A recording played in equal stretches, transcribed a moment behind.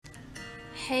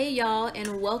Hey y'all,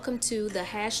 and welcome to the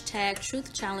hashtag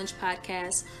Truth Challenge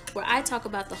podcast, where I talk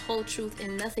about the whole truth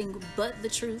and nothing but the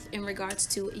truth in regards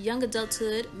to young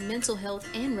adulthood, mental health,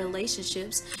 and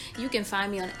relationships. You can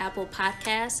find me on Apple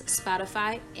Podcasts,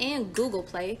 Spotify, and Google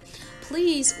Play.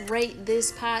 Please rate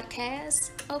this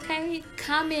podcast, okay?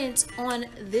 Comment on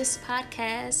this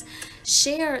podcast,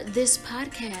 share this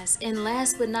podcast, and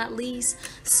last but not least,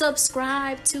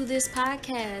 subscribe to this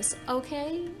podcast,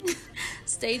 okay?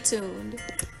 Stay tuned.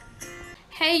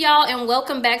 Hey y'all, and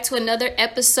welcome back to another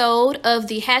episode of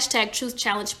the hashtag Truth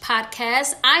Challenge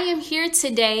podcast. I am here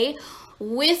today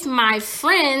with my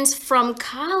friends from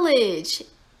college.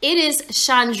 It is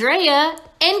Chandrea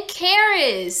and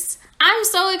Karis. I'm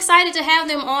so excited to have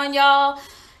them on, y'all.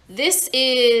 This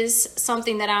is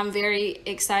something that I'm very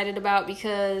excited about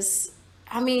because,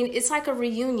 it's like a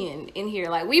reunion in here.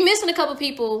 Like, we missing a couple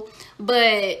people,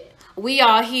 but we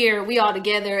all here, we all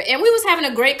together. And we was having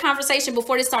a great conversation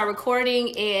before they start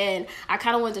recording, and I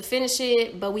kind of wanted to finish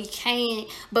it, but we can't,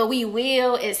 but we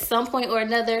will at some point or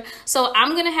another. So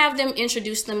I'm going to have them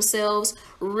introduce themselves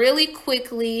really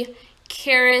quickly.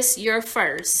 Karis, you're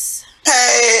first.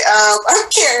 Hey, I'm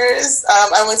Karis.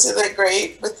 I went to the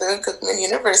great Bethune-Cookman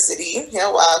University,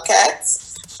 Wildcats.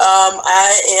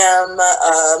 I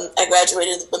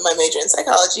graduated with my major in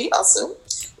psychology also,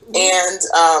 and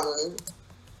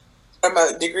or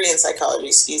my degree in psychology,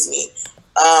 excuse me.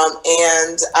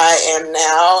 And I am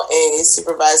now a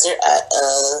supervisor at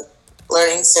a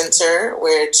learning center,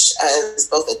 which is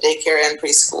both a daycare and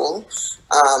preschool.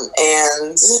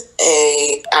 And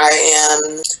I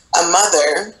am a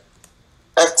mother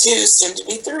of two, soon to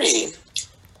be three,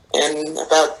 in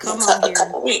about a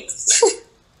couple weeks.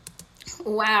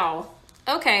 Wow.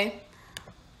 Okay.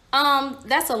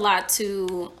 That's a lot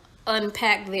to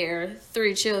unpack there.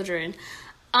 3 children.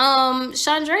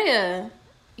 Chandrea,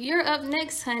 you're up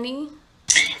next, honey.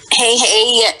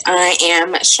 Hey, I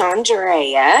am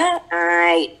Chandrea.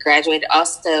 I graduated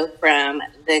also from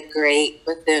the great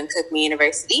Bethune-Cookman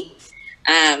University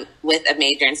with a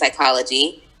major in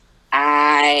psychology.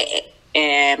 I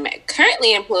am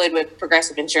currently employed with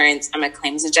Progressive Insurance. I'm a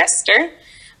claims adjuster,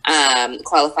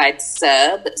 qualified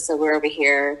sub. So we're over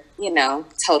here,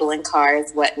 totaling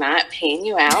cars, whatnot, paying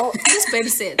you out. This baby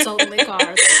said totaling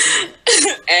cars.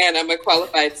 And I'm a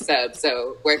qualified sub,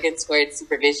 so working towards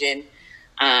supervision.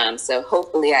 So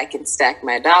hopefully I can stack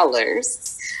my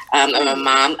dollars. I'm a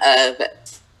mom of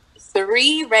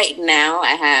 3 right now.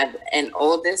 I have an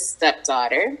oldest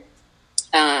stepdaughter,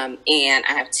 and I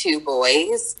have 2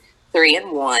 boys, 3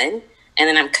 and 1. And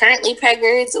then I'm currently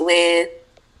pregnant with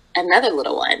another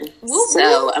little one. Woo-hoo.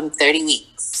 So I'm 30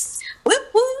 weeks.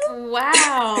 Woo-hoo.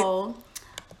 Wow.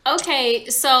 Okay,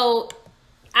 so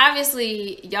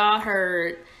obviously y'all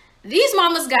heard these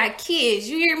mamas got kids.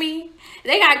 You hear me?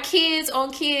 They got kids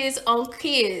on kids on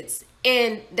kids.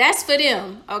 And that's for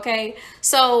them, okay?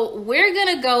 So we're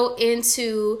going to go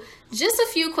into just a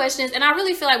few questions. And I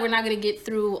really feel like we're not going to get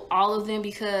through all of them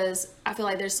because I feel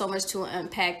like there's so much to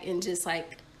unpack in just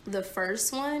like the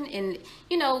first one. And,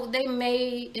 they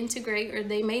may integrate or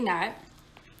they may not.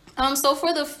 So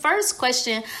for the first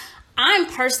question, I'm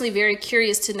personally very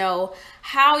curious to know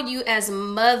how you as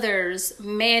mothers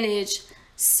manage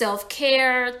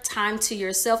self-care, time to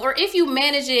yourself, or if you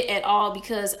manage it at all,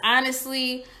 because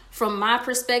honestly, from my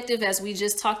perspective, as we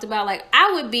just talked about, like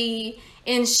I would be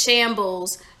in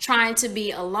shambles trying to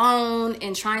be alone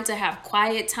and trying to have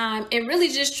quiet time and really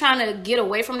just trying to get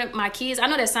away from my kids. I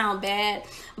know that sounds bad,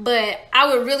 but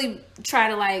I would really try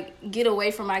to like get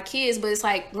away from my kids. But it's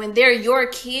like when they're your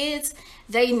kids,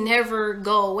 they never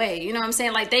go away. You know what I'm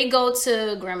saying? Like they go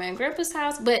to grandma and grandpa's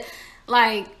house, but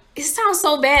like it sounds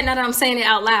so bad now that I'm saying it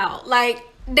out loud. Like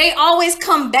they always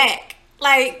come back.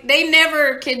 Like they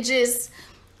never can just,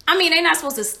 they're not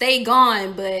supposed to stay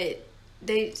gone, but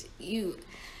they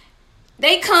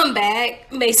come back,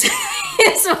 basically.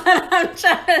 Is what I'm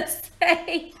trying to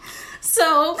say.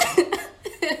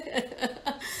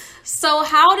 So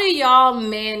how do y'all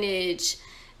manage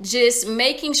just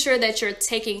making sure that you're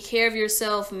taking care of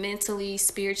yourself mentally,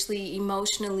 spiritually,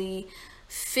 emotionally,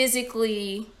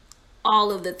 physically,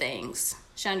 all of the things?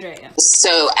 Chandrea.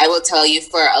 So I will tell you,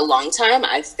 for a long time,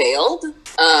 I failed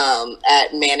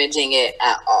at managing it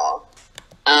at all.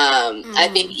 I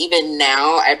think even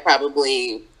now, I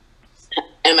probably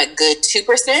am a good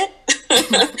 2%.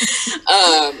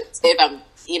 If I'm,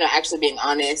 actually being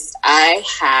honest, I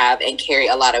have and carry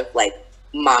a lot of like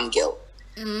mom guilt.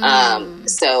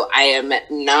 So I am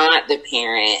not the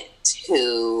parent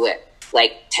who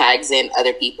like tags in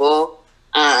other people,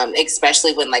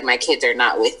 especially when like my kids are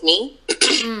not with me.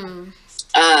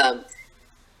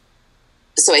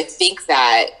 So I think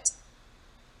that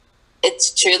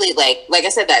it's truly like I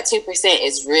said, that 2%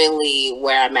 is really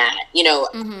where I'm at. You know,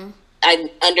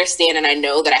 I understand and I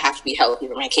know that I have to be healthy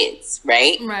for my kids,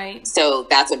 right? Right. So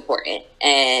that's important.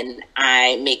 And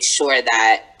I make sure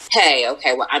that, hey,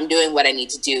 okay, well, I'm doing what I need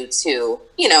to do to,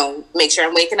 you know, make sure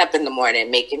I'm waking up in the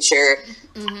morning, making sure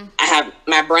I have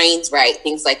my brains right,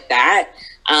 things like that.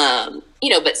 You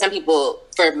know, but some people,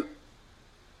 for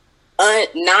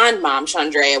non-mom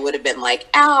Chandrea, would have been like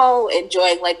out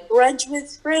enjoying like brunch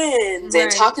with friends and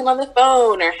talking on the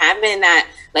phone or having that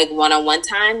like one-on-one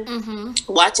time,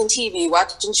 watching TV,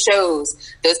 watching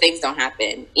shows. Those things don't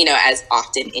happen, you know, as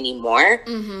often anymore.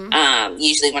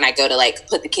 Usually when I go to like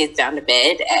put the kids down to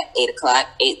bed at 8 o'clock,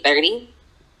 8:30,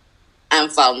 I'm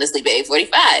falling asleep at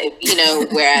 8:45, you know,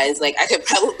 whereas like I could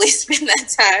probably spend that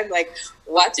time like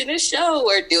watching a show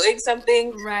or doing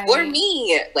something for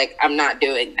me. Like I'm not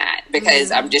doing that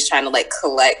because I'm just trying to like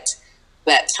collect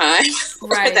that time for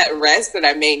that rest that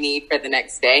I may need for the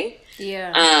next day.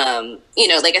 Yeah. You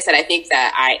know, like I said, I think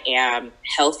that I am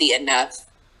healthy enough.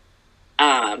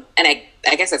 And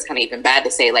I guess that's kind of even bad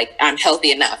to say, like I'm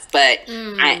healthy enough, but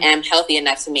I am healthy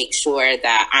enough to make sure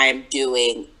that I'm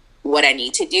doing what I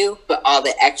need to do, but all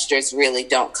the extras really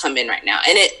don't come in right now.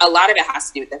 And a lot of it has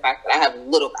to do with the fact that I have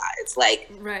little guys. Like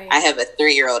I have a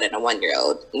 3-year-old and a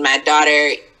 1-year-old. My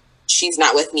daughter, she's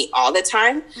not with me all the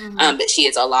time, but she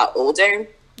is a lot older.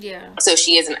 Yeah. So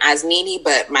she isn't as needy,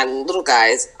 but my little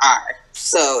guys are.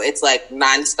 So it's like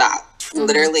nonstop.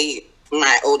 Literally,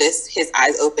 my oldest, his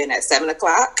eyes open at 7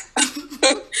 o'clock.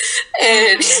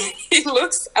 And he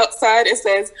looks outside and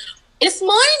says, "It's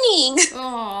morning."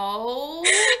 Oh.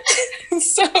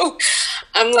 So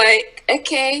I'm like,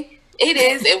 okay, it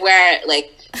is. And where,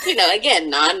 like, you know, again,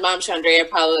 non-mom Chandrea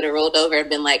probably would have rolled over and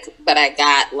been like, but I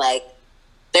got like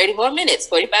 30 more minutes,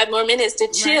 45 more minutes to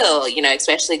chill, you know,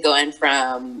 especially going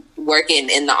from working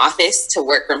in the office to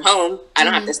work from home. I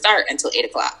don't have to start until 8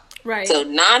 o'clock. Right. So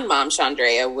non-mom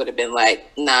Chandrea would have been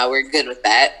like, nah, we're good with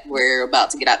that. We're about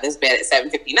to get out this bed at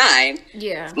 7:59.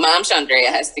 Yeah. Mom Chandrea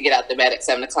has to get out the bed at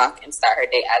 7 o'clock and start her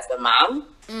day as the mom.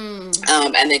 And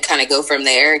then kind of go from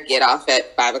there, get off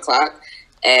at 5 o'clock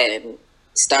and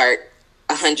start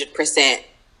 100%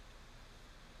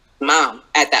 mom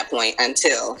at that point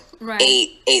until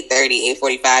 8:30,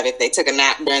 8:45. If they took a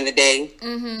nap during the day,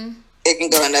 it can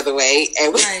go another way.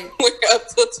 And we're up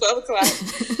till 12 o'clock.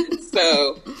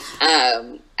 So,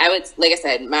 I would, like I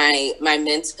said, my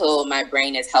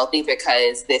brain is healthy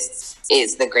because this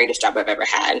is the greatest job I've ever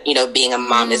had. You know, being a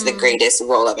mom is the greatest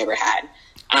role I've ever had.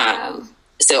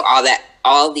 So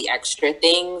all the extra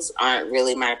things aren't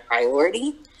really my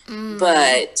priority.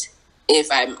 But if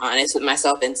I'm honest with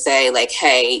myself and say like,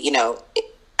 hey, you know,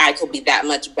 I could be that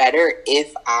much better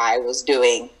if I was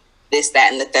doing this,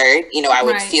 that, and the third, you know, I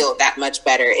would feel that much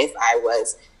better if I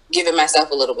was giving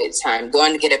myself a little bit of time,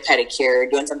 going to get a pedicure,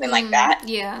 doing something like that.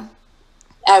 Yeah.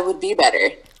 I would be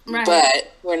better. Right.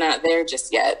 But we're not there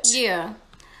just yet. Yeah.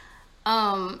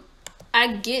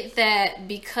 I get that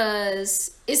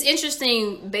because it's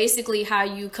interesting basically how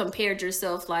you compared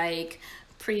yourself like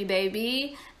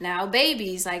pre-baby, now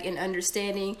babies, like in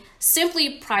understanding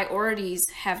simply priorities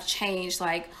have changed,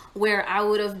 like where I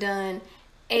would have done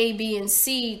A, B, and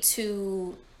C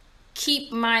to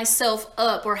keep myself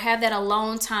up or have that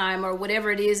alone time or whatever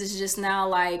it is just now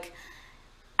like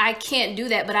I can't do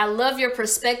that. But I love your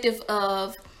perspective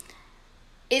of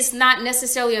it's not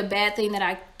necessarily a bad thing that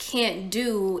I can't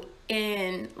do,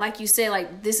 and like you said,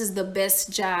 like this is the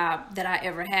best job that I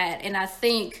ever had. And I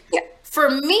think for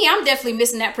me, I'm definitely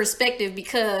missing that perspective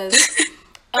because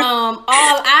all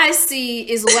I see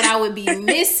is what I would be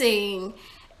missing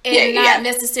and not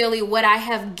necessarily what I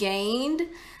have gained.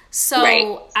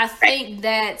 So I think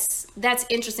that's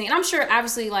interesting. And I'm sure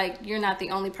obviously like you're not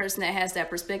the only person that has that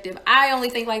perspective. I only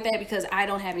think like that because I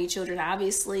don't have any children,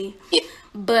 obviously. Yeah.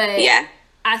 But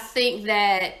I think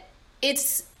that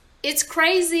it's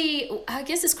crazy. I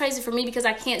guess it's crazy for me because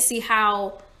I can't see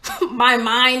how my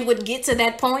mind would get to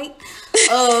that point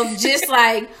of just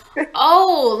like,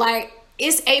 oh, like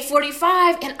it's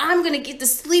 8:45 and I'm going to get to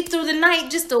sleep through the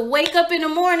night just to wake up in the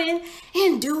morning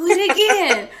and do it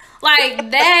again. Like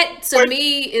that to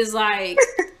me is like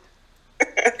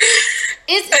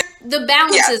it's the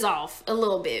balance is off a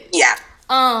little bit. Yeah.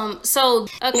 So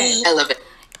okay. I love it.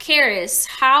 Karis,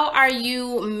 how are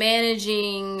you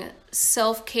managing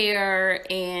self-care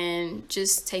and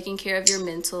just taking care of your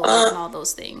mental and all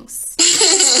those things?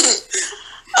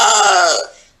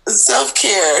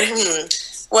 Self-care.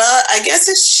 Well, I guess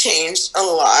it's changed a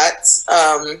lot.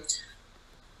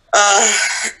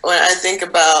 When I think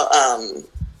about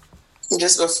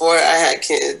just before I had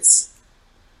kids,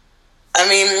 I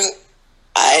mean,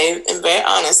 I I am very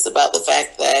honest about the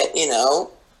fact that, you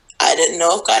know, I didn't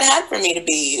know if God had for me to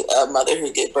be a mother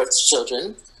who gave birth to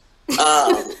children.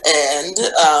 And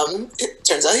it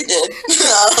turns out he did.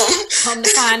 Come to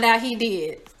find out he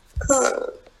did.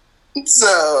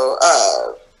 So,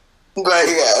 but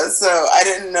yeah, so I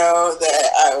didn't know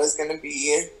that I was going to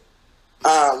be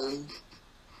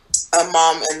a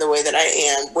mom in the way that I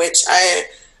am, which I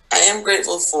am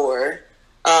grateful for.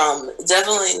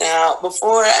 Definitely now,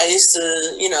 before I used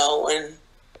to, you know, when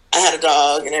I had a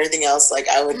dog and everything else, like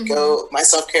I would go, my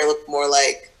self-care looked more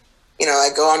like, you know, I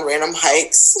go on random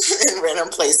hikes in random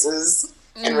places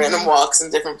and random walks in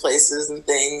different places and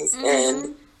things.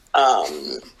 And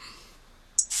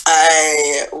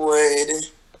I would,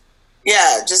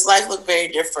 just life looked very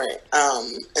different.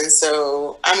 And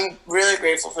so I'm really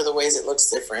grateful for the ways it looks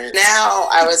different. Now,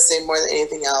 I would say more than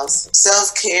anything else,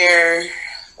 self-care,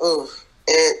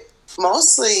 it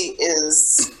mostly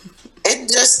is, it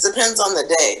just depends on the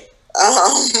day.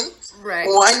 Right.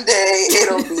 One day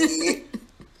it'll be,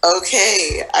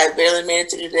 okay, I barely made it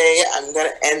through the day.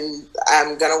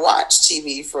 I'm gonna watch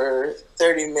TV for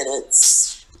 30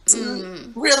 minutes.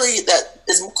 Really, that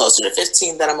is closer to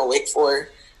 15 that I'm awake for.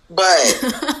 But,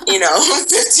 you know,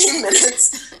 15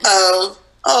 minutes of,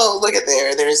 oh, look at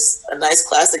there's a nice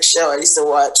classic show I used to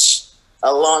watch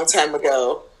a long time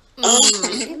ago.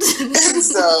 And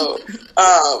so,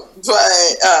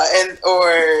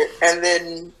 and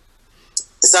then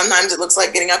sometimes it looks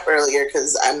like getting up earlier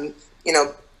because I'm, you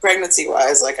know, pregnancy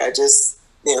wise, like I just,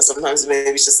 you know, sometimes the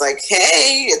baby's just like,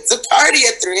 hey, it's a party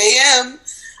at 3 a.m.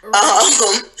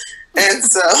 And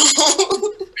so,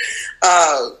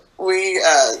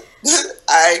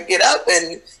 I get up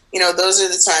and, you know, those are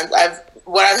the times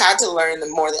what I've had to learn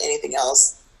more than anything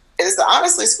else is to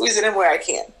honestly squeeze it in where I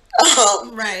can.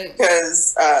 Right.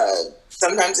 Because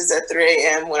sometimes it's at 3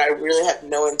 a.m. when I really have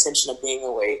no intention of being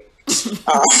awake. And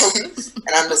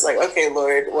I'm just like, okay,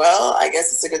 Lord, well, I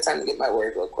guess it's a good time to get my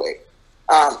word real quick.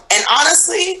 And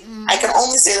honestly, I can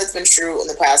only say that's been true in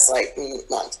the past, like,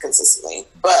 month consistently.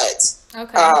 But,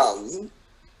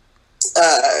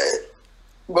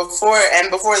 before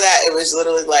that, it was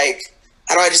literally like,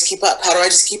 how do I just keep up? How do I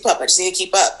just keep up? I just need to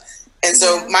keep up. And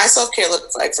so my self-care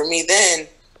looked like, for me then,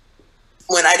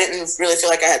 when I didn't really feel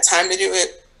like I had time to do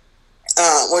it,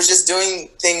 was just doing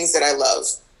things that I love.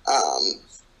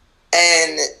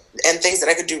 And things that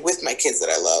I could do with my kids that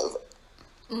I love.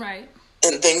 Right.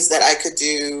 And things that I could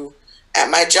do at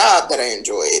my job that I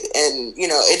enjoyed. And, you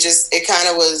know, it kind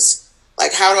of was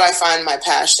like, how do I find my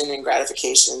passion and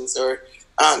gratifications? Or,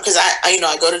 because I, you know,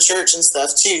 I go to church and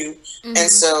stuff too. And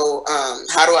so,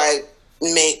 how do I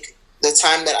make the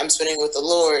time that I'm spending with the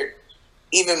Lord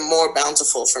even more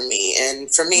bountiful for me?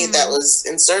 And for me, that was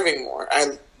in serving more.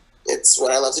 It's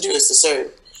what I love to do, is to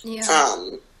serve. Yeah.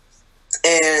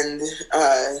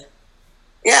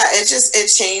 It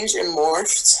changed and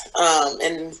morphed,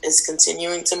 and is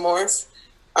continuing to morph.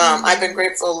 I've been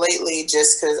grateful lately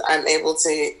just because I'm able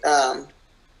to,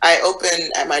 I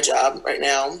open at my job right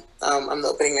now. I'm the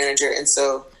opening manager. And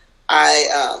so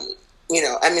you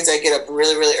know, that means I get up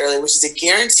really, really early, which is a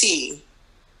guarantee,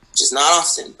 which is not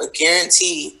often, but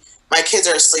guarantee my kids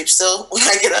are asleep still when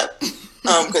I get up,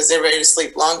 because they're ready to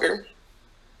sleep longer.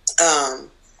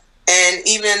 And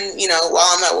even, you know, while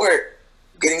I'm at work,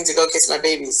 getting to go kiss my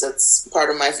babies, that's one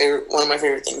of my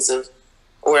favorite things of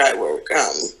where I work.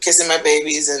 Kissing my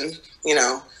babies and, you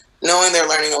know, knowing they're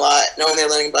learning a lot, knowing they're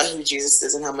learning about who Jesus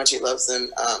is and how much he loves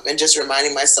them, and just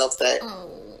reminding myself that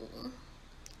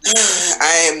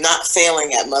I am not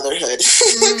failing at motherhood.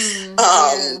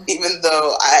 Even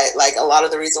though a lot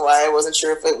of the reason why I wasn't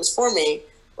sure if it was for me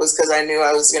was because I knew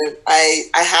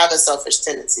I have a selfish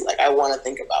tendency. Like, I want to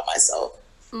think about myself.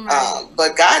 Right.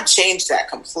 But God changed that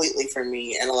completely for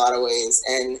me in a lot of ways.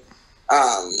 And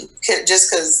just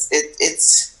because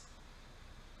it's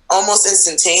almost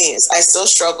instantaneous. I still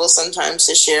struggle sometimes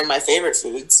to share my favorite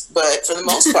foods, but for the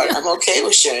most part, I'm okay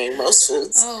with sharing most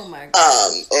foods. Oh my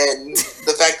God. And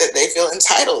the fact that they feel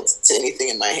entitled to anything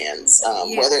in my hands,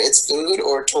 whether it's food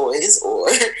or toys or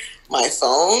my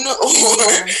phone,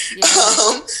 or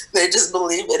they just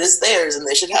believe it is theirs and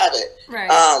they should have it. Right.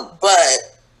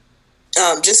 But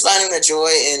just finding the joy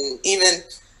in even,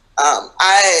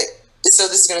 so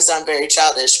this is going to sound very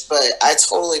childish, but I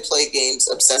totally play games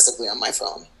obsessively on my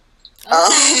phone.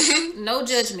 Okay. No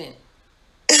judgment.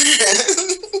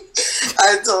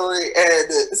 I totally,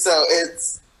 and so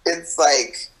it's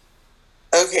like,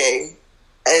 okay.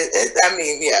 I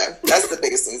mean, yeah, that's the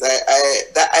biggest things.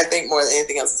 I think more than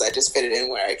anything else is I just fit it in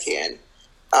where I can.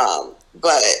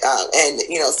 And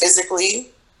you know,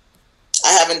 physically,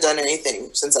 I haven't done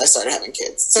anything since I started having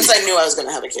kids. Since I knew I was going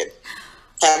to have a kid.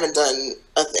 haven't done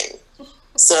a thing.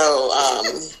 So,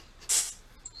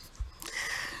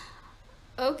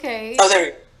 okay. Oh, there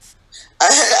you go.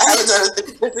 I haven't done a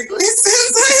thing physically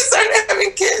since I started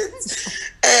having kids.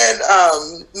 And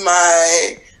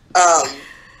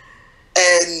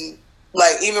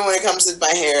like, even when it comes to my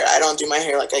hair, I don't do my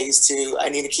hair like I used to. I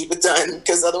need to keep it done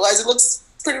because otherwise it looks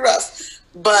pretty rough.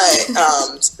 But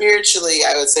spiritually,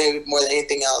 I would say more than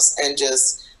anything else, and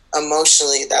just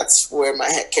emotionally, that's where my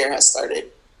head care has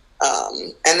started.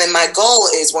 And then my goal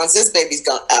is, once this baby's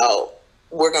gone out,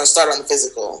 we're going to start on the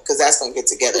physical, because that's going to get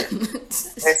together.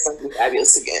 That's going to be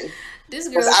fabulous again. This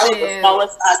girl I was the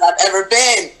smallest size I've ever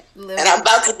been. And I'm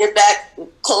about to get back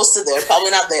close to there.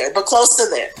 Probably not there, but close to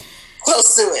there.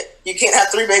 Close to it. You can't have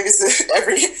a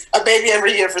baby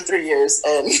every year for 3 years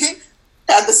and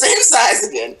have the same size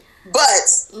again. But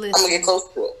I'm going to get close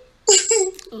to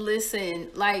it.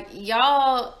 Listen, like,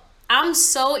 y'all, I'm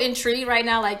so intrigued right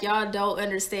now, like, y'all don't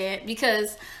understand,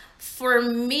 because for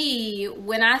me,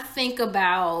 when I think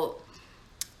about,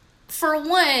 for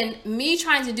one, me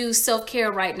trying to do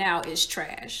self-care right now is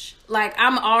trash. Like,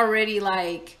 I'm already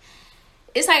like,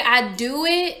 it's like I do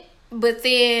it, but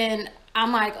then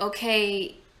I'm like,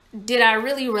 okay, did I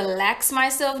really relax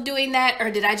myself doing that? Or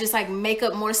did I just like make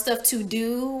up more stuff to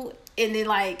do and then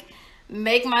like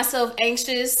make myself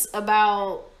anxious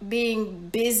about being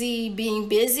busy?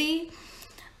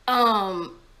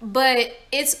 But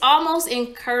it's almost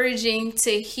encouraging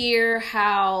to hear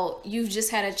how you've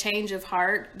just had a change of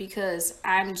heart, because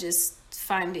I'm just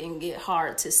finding it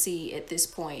hard to see at this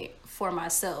point for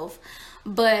myself.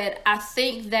 But I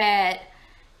think that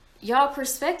y'all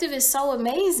perspective is so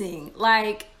amazing.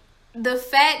 Like, the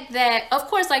fact that, of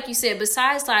course, like you said,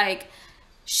 besides like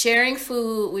sharing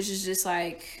food, which is just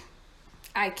like,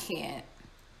 I can't,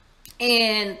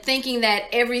 and thinking that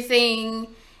everything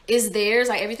is theirs,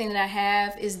 like everything that I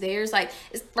have is theirs, like,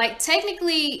 it's like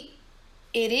technically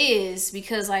it is,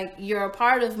 because like you're a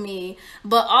part of me,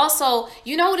 but also,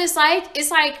 you know what it's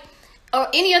like, or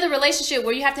any other relationship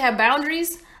where you have to have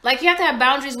boundaries. Like, you have to have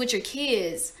boundaries with your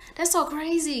kids. That's so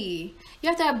crazy. You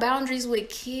have to have boundaries with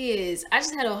kids. I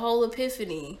just had a whole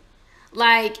epiphany.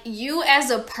 Like, you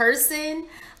as a person,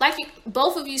 like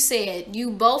both of you said, you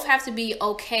both have to be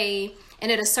okay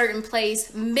and at a certain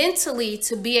place mentally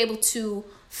to be able to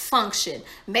function.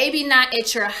 Maybe not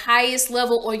at your highest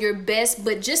level or your best,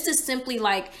 but just to simply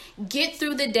like get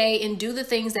through the day and do the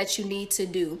things that you need to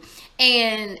do.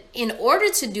 And in order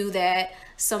to do that,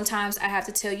 sometimes I have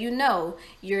to tell you, no,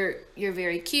 you're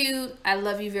very cute, I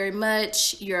love you very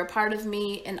much, you're a part of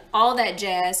me, and all that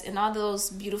jazz and all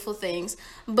those beautiful things.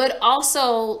 But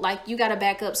also, like, you gotta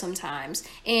back up sometimes,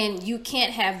 and you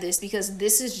can't have this because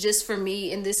this is just for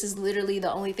me, and this is literally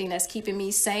the only thing that's keeping me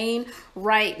sane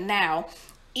right now.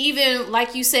 Even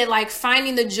like you said, like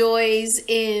finding the joys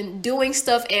in doing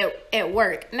stuff at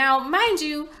work. Now, mind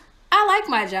you, I like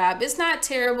my job. It's not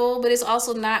terrible, but it's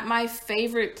also not my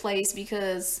favorite place,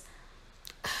 because,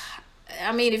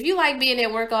 I mean, if you like being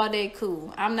at work all day,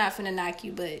 cool. I'm not finna knock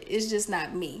you, but it's just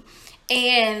not me.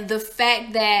 And the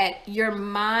fact that your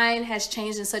mind has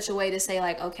changed in such a way to say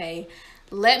like, okay,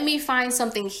 let me find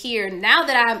something here. Now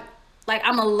that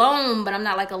I'm alone, but I'm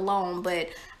not like alone, but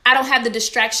I don't have the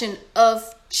distraction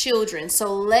of children.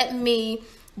 So let me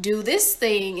do this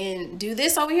thing and do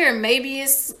this over here. Maybe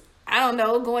it's, I don't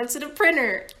know, going to the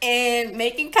printer and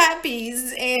making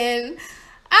copies, and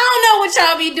I don't know what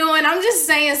y'all be doing. I'm just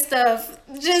saying stuff.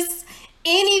 Just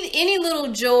any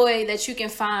little joy that you can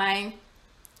find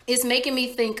is making me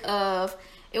think of,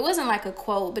 it wasn't like a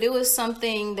quote, but it was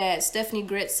something that Stephanie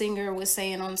Gretzinger was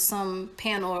saying on some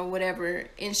panel or whatever.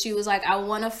 And she was like, I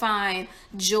want to find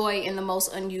joy in the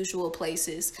most unusual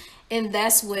places. And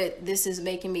that's what this is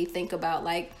making me think about.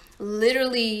 Like,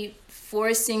 literally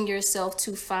forcing yourself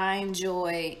to find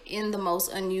joy in the most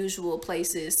unusual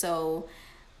places. So,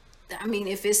 I mean,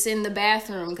 if it's in the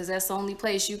bathroom, because that's the only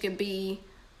place you can be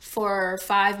for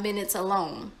 5 minutes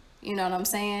alone. You know what I'm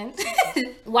saying?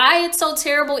 Why it's so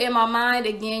terrible in my mind,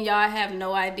 again, y'all have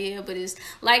no idea. But it's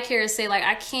like Kara said, like,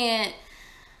 I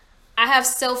have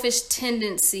selfish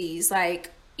tendencies. Like,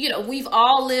 you know, we've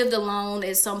all lived alone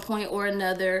at some point or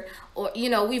another. Or, you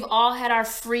know, we've all had our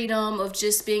freedom of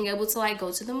just being able to like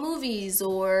go to the movies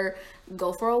or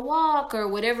go for a walk or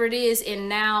whatever it is. And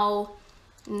now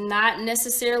not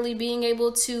necessarily being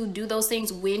able to do those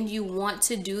things when you want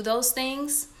to do those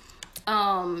things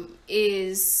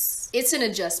it's an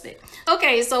adjustment.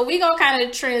 Okay, so we gonna kind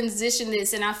of transition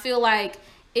this, and I feel like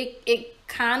it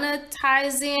kind of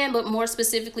ties in, but more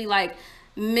specifically like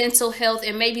mental health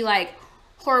and maybe like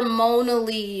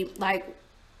hormonally, like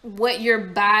what your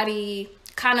body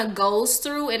kind of goes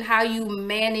through and how you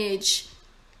manage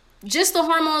just the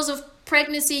hormones of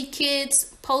pregnancy,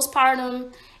 kids,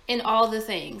 postpartum, and all the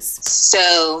things?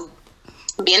 So,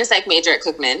 being a psych major at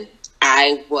Cookman,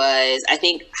 I was, I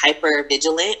think, hyper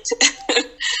vigilant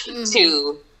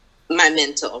to my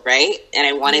mental, right? And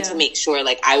I wanted to make sure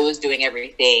like I was doing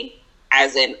everything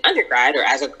as an undergrad or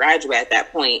as a graduate at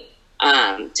that point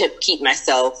to keep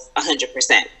myself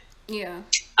 100%. Yeah.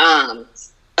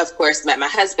 Of course, met my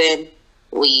husband.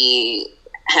 We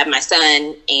had my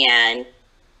son, and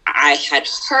I had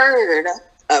heard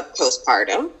of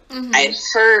postpartum. I had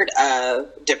heard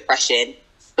of depression,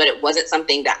 but it wasn't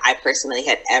something that I personally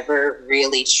had ever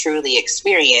really truly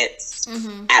experienced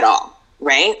at all,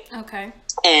 right? Okay.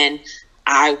 And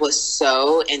I was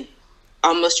so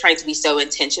almost trying to be so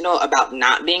intentional about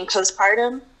not being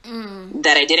postpartum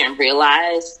that I didn't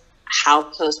realize how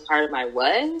postpartum I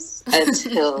was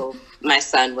until my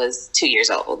son was 2 years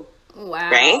old.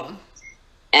 Wow. Right?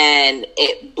 And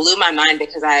it blew my mind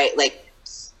because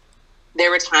there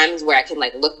were times where I can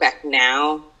like look back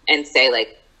now and say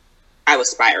like, I was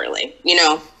spiraling, you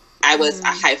know, I was a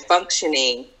high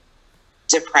functioning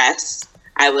depressed.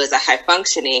 I was a high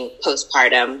functioning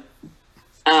postpartum.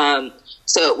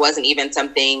 So it wasn't even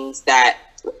some things that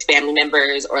family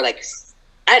members or like,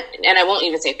 and I won't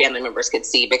even say family members could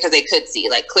see because they could see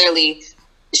like clearly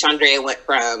Chandrea went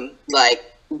from like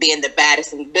being the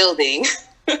baddest in the building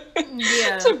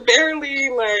to barely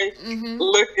like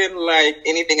looking like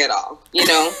anything at all, you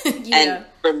know? And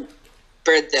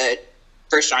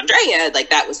for Chandrea, like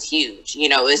that was huge. You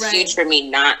know, it was huge for me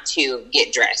not to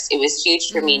get dressed. It was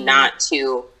huge for me not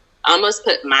to almost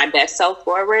put my best self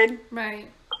forward. Right.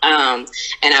 And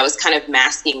I was kind of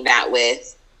masking that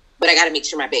with, but I got to make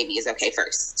sure my baby is okay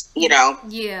first, you know?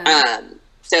 Yeah.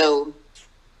 So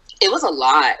it was a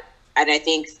lot. And I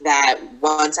think that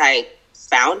once I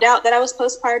found out that I was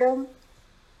postpartum,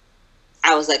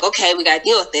 I was like, okay, we got to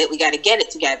deal with it. We got to get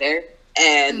it together.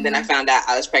 And then I found out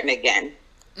I was pregnant again.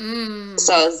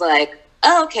 So I was like,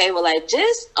 oh, okay, well, I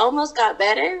just almost got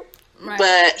better,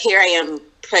 but here I am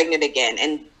pregnant again.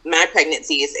 And my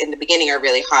pregnancies in the beginning are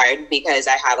really hard because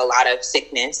I have a lot of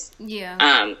sickness.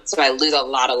 Yeah. So I lose a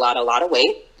lot of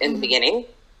weight in the beginning.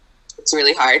 It's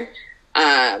really hard.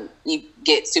 You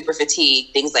get super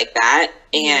fatigued, things like that.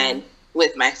 And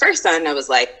with my first son, I was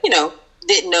like, you know,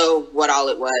 didn't know what all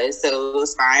it was. So it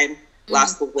was fine.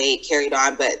 Lost the weight, carried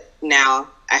on. But now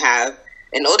I have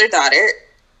an older daughter,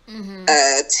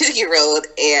 a 2-year-old,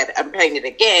 and I'm pregnant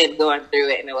again, going through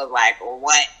it. And it was like,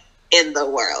 what in the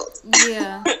world?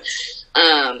 Yeah.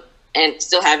 And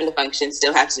still having to function,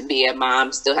 still have to be a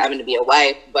mom, still having to be a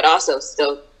wife, but also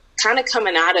still kind of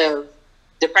coming out of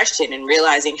depression and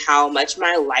realizing how much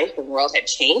my life and world had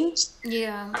changed.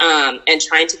 Yeah. And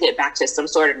trying to get back to some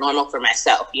sort of normal for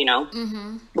myself, you know,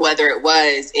 whether it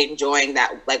was enjoying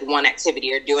that like one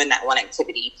activity or doing that one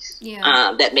activity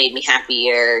that made me happy,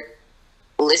 or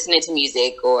listening to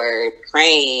music or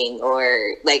praying,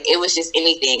 or like it was just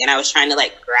anything. And I was trying to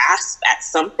like grasp at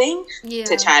something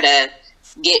to try to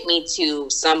get me to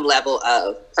some level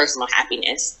of personal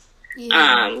happiness.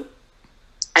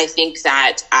 I think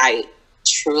that I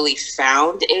truly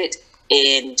found it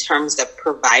in terms of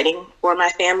providing for my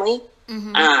family.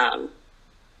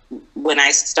 When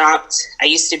I stopped, I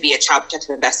used to be a child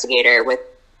protective investigator with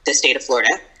the state of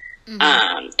Florida.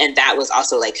 And that was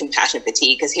also like compassion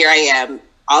fatigue, because here I am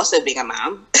also being a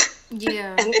mom and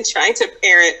then trying to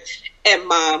parent and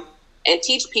mom and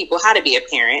teach people how to be a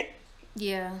parent.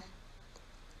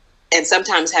 And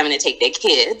sometimes having to take their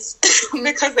kids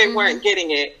because they weren't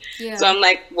getting it. So I'm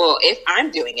like, well, if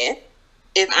I'm doing it,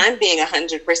 if I'm being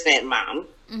 100% mom,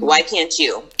 why can't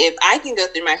you? If I can go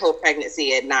through my whole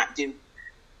pregnancy and not do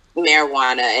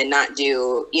marijuana and not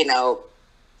do, you know,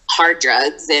 hard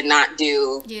drugs and not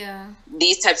do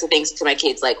these types of things to my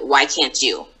kids, like, why can't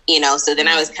you? You know, so then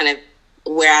I was kind of,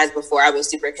 whereas before I was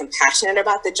super compassionate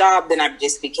about the job, then I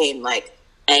just became like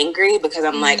angry because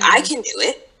I'm like, I can do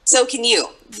it. So can you?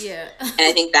 And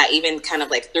I think that even kind of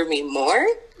like threw me more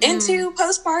into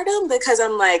postpartum, because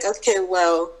I'm like, okay,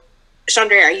 well,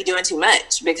 Chandrea, are you doing too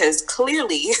much? Because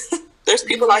clearly there's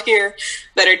people out here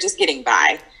that are just getting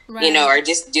by, you know, or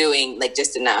just doing like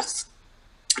just enough.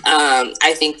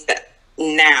 I think that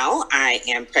now I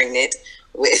am pregnant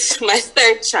with my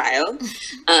third child.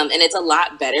 And it's a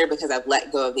lot better because I've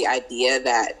let go of the idea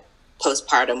that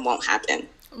postpartum won't happen,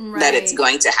 that it's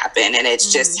going to happen. And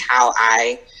it's just how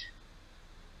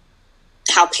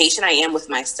patient I am with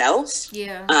myself.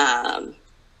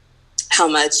 How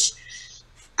much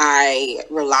I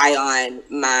rely on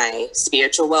my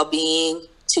spiritual well-being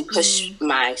to push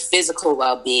my physical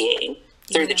well-being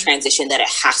through the transition that it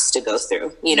has to go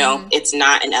through. You know, it's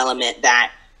not an element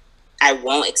that I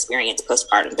won't experience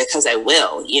postpartum, because I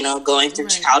will, going through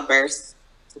childbirth,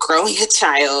 growing a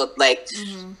child, like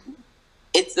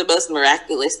it's the most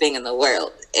miraculous thing in the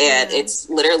world. And it's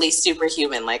literally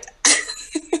superhuman. Like,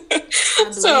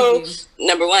 so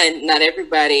number one, not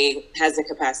everybody has the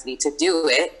capacity to do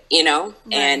it,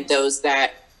 and those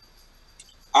that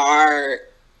are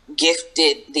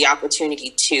gifted the opportunity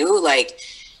to, like,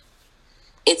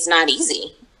 it's not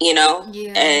easy,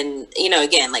 and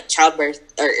again, like, childbirth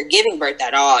or giving birth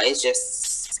at all is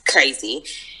just crazy.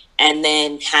 And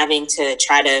then having to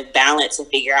try to balance and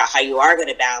figure out how you are going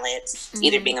to balance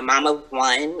either being a mom of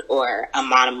one or a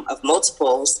mom of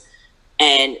multiples,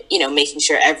 and making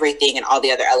sure everything and all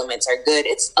the other elements are good.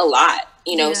 It's a lot.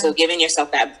 So giving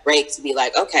yourself that break to be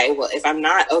like, okay, well, if I'm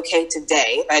not okay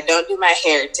today, if I don't do my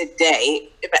hair today,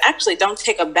 if I actually don't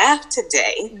take a bath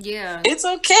today, it's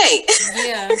okay.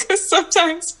 Yeah. Because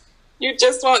sometimes you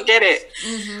just won't get it.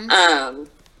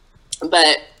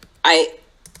 But I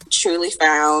truly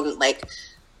found, like,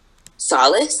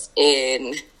 solace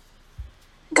in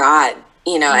God,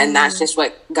 and that's just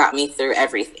what got me through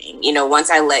everything. Once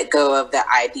I let go of the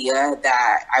idea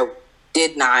that I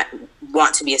did not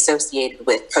want to be associated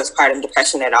with postpartum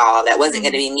depression at all, that wasn't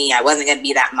going to be me, I wasn't going to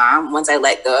be that mom. Once I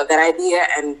let go of that idea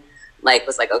and, like,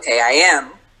 was like, okay, I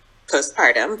am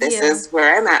postpartum, this is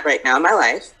where I'm at right now in my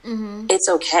life, it's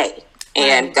okay.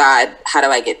 And God, how do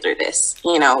I get through this?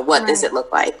 What does it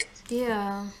look like?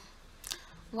 Yeah.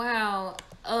 Wow.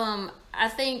 I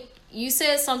think you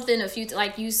said something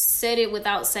like, you said it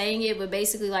without saying it, but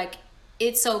basically, like,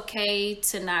 it's okay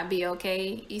to not be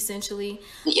okay, essentially.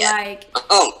 Yeah. Like,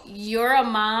 you're a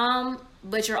mom,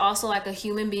 but you're also, like, a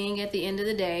human being at the end of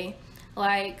the day.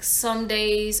 Like, some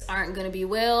days aren't going to be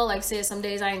well. Like I said, some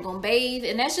days I ain't going to bathe.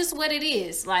 And that's just what it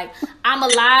is. Like, I'm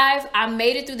alive. I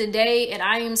made it through the day, and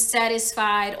I am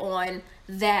satisfied on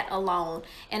that alone.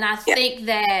 And I think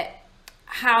that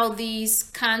how these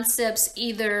concepts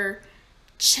either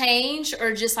change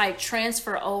or just, like,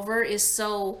 transfer over is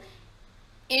so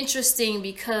interesting,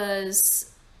 because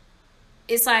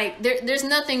it's like there's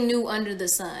nothing new under the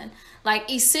sun. Like,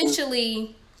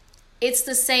 essentially, it's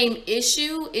the same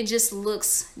issue, it just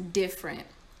looks different.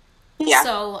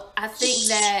 So I think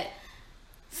that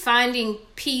finding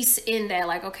peace in that,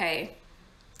 like, okay,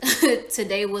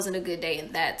 today wasn't a good day,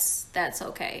 and that's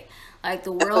okay. Like,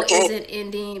 the world isn't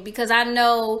ending, because I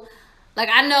know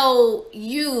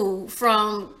you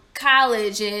from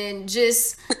college, and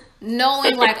just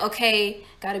knowing, like, okay,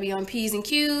 got to be on P's and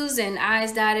Q's and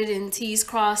I's dotted and T's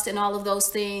crossed and all of those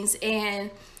things. And,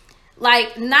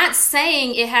 like, not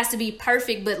saying it has to be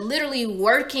perfect, but literally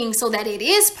working so that it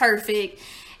is perfect.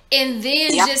 And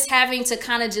then just having to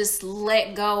kind of just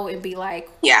let go and be like,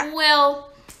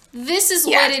 well, this is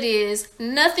what it is.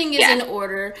 Nothing is in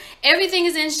order. Everything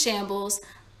is in shambles.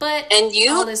 But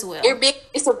all is well. You're being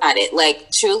nice about it.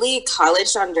 Like, truly,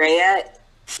 college Chandrea,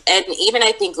 and even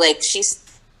I think, like, she's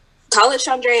college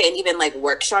Chandrea, and even, like,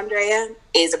 work Chandrea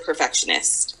is a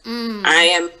perfectionist. I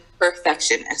am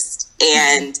perfectionist,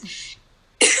 and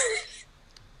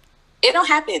it don't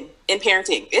happen in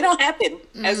parenting. It don't happen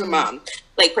as a mom.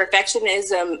 Like,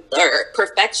 perfectionism or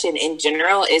perfection in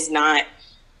general is not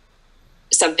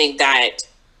something that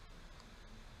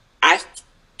I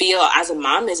feel as a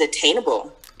mom is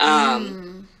attainable.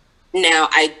 Now,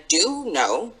 I do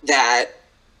know that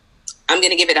I'm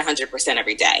going to give it 100%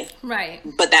 every day. Right.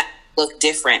 But that look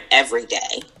different every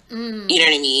day. You know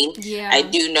what I mean? Yeah. I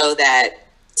do know that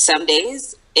some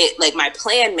days, like, my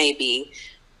plan may be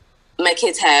my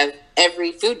kids have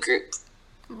every food group.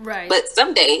 Right. But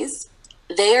some days,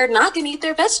 they are not going to eat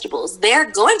their vegetables. They're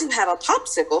going to have a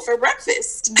popsicle for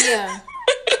breakfast. Yeah.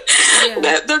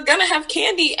 They're going to have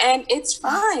candy, and it's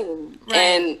fine. Right.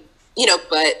 And,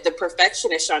 but the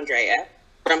perfectionist Chandrea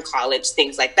from college,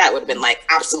 things like that would have been like,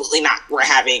 absolutely not. We're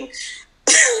having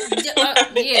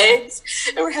eggs,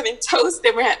 and we're having toast,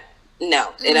 and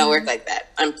no, it don't work like that.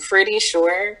 I'm pretty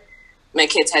sure my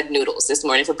kids had noodles this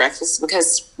morning for breakfast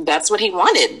because that's what he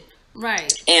wanted.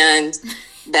 Right. And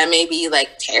that may be,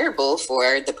 like, terrible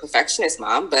for the perfectionist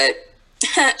mom, but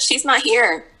she's not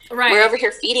here. Right. We're over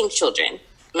here feeding children.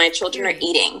 My children are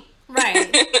eating.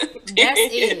 Right. That's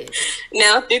it.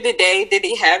 Now, through the day, did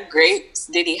he have grapes?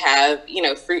 Did he have,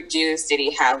 fruit juice? Did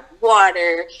he have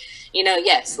water?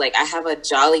 Yes, like, I have a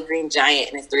Jolly Green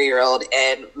Giant and a 3-year-old,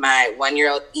 and my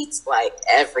 1-year-old eats, like,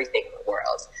 everything in the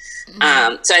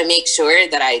world. So I make sure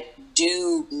that I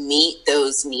do meet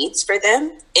those needs for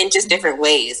them in just different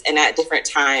ways and at different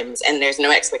times. And there's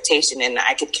no expectation, and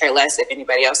I could care less if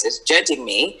anybody else is judging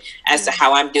me as to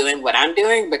how I'm doing what I'm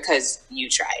doing, because you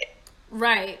try it.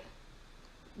 Right.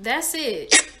 That's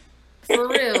it. For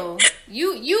real.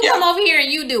 You come over here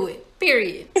and you do it.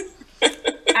 Period.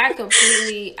 I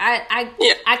completely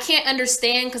I can't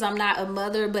understand because I'm not a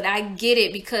mother, but I get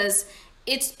it because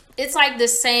it's like the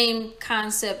same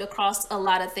concept across a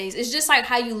lot of things. It's just like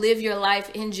how you live your life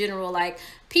in general. Like,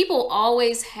 people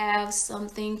always have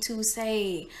something to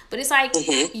say, but it's like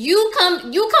you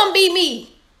come be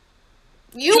me.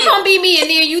 You come be me, and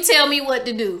then you tell me what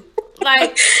to do.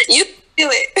 Like, you do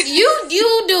it.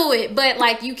 You do it, but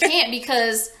like you can't,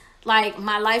 because like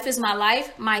my life is my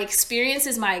life, my experience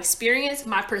is my experience,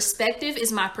 my perspective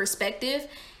is my perspective,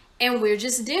 and we're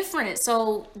just different.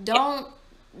 So don't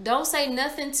say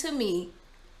nothing to me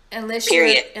unless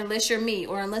you're me,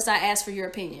 or unless I ask for your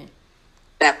opinion.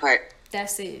 That part.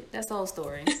 That's it. That's the whole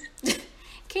story.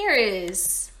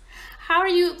 Karis, how are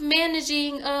you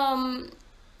managing?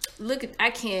 I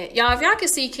can't, y'all. If y'all can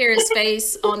see Karis'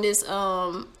 face on this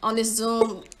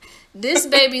Zoom, this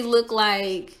baby look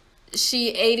like she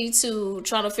 82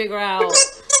 trying to figure out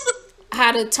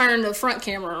how to turn the front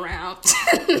camera around.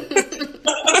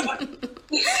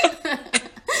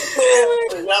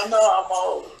 Y'all know I'm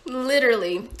old.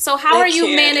 Literally. So how are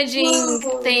you managing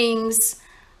things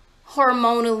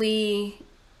hormonally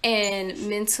and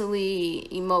mentally,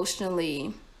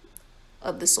 emotionally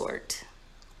of the sort?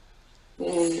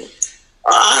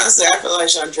 Honestly, I feel like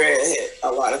Chandrea hit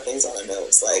a lot of things on the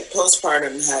notes. Like,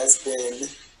 postpartum has been,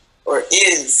 or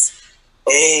is,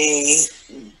 a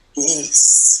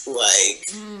beast.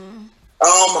 Like,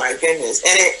 oh my goodness.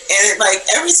 And it like,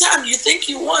 every time you think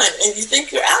you won and you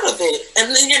think you're out of it,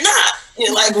 and then you're not.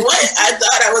 You're like, what? I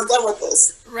thought I was done with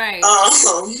this. Right.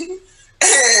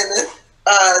 And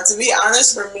to be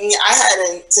honest, for me, I had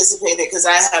anticipated, because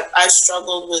I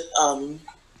struggled with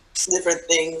different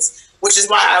things, which is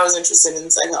why I was interested in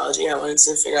psychology. I wanted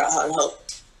to figure out how to help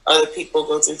other people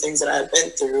go through things that I've been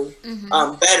through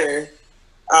better.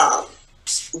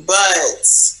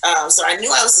 So I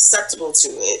knew I was susceptible to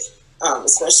it,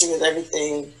 especially with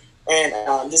everything, and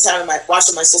just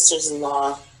watching my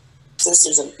sisters-in-law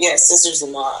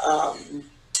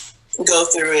go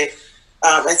through it,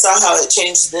 and saw how it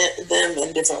changed them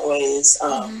in different ways.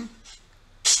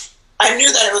 I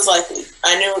knew that it was likely.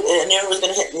 I knew it was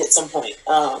going to hit me at some point.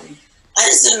 I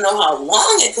just didn't know how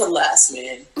long it could last,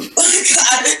 man.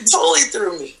 It totally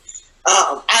threw me.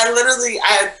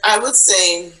 I would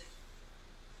say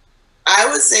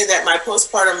that my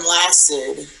postpartum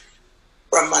lasted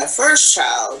from my first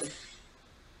child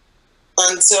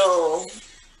until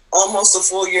almost a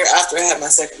full year after I had my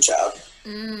second child,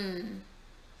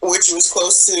 which was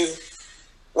close to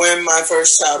when my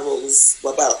first child was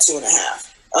about 2.5.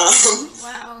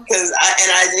 Wow. Because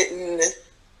I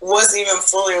wasn't even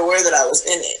fully aware that I was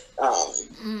in it.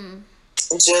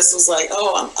 Just was like,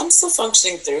 oh, I'm still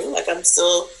functioning through. Like, I'm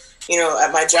still,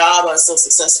 at my job. I was still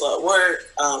successful at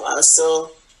work. I was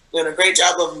still doing a great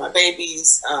job loving my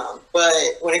babies. But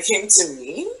when it came to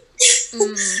me,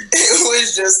 it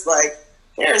was just like,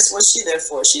 Karis, what's she there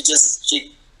for?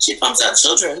 She pumps out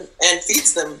children and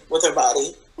feeds them with her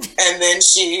body, and then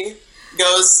she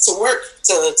goes to work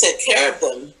to take care of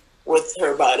them with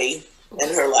her body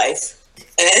and her life.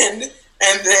 And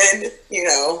then,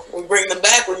 we bring them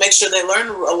back. We make sure they learn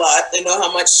a lot. They know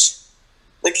how much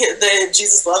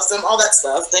Jesus loves them, all that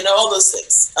stuff. They know all those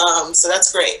things. So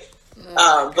that's great.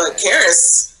 But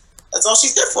Karis, that's all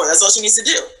she's there for. That's all she needs to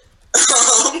do.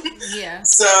 Yeah.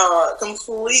 So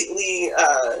completely,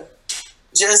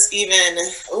 just even,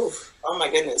 oh my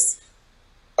goodness.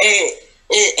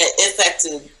 It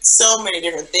affected so many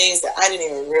different things that I didn't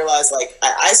even realize. Like,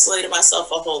 I isolated myself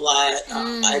a whole lot.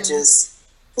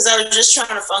 Because I was just trying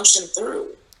to function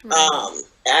through.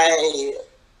 I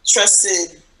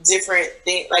trusted different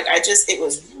things. Like, it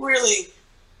was really,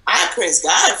 I praise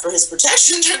God for his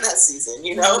protection during that season,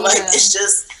 Like, it's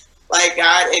just, like,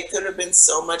 God, it could have been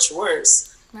so much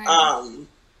worse. Right.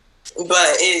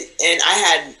 But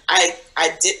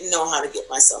I didn't know how to get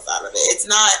myself out of it. It's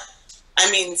not,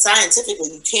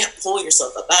 scientifically, you can't pull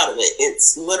yourself up out of it.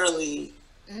 It's literally,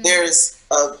 there's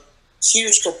a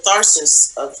huge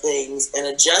catharsis of things and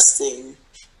adjusting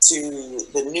to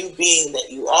the new being that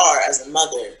you are as a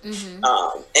mother.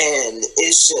 And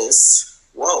it's just,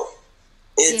 whoa.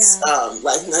 It's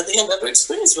like nothing I've ever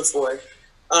experienced before.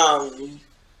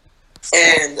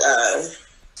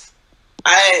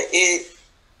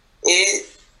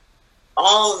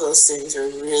 All of those things are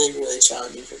really, really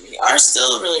challenging for me. Are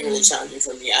still really, really challenging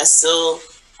for me. I still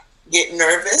get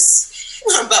nervous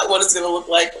about what it's going to look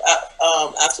like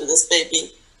after this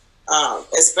baby.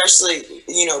 Especially,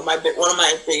 one of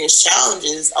my biggest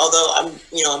challenges. Although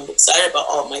I'm excited about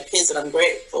all of my kids, and I'm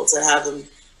grateful to have them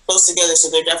close together. So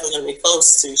they're definitely going to be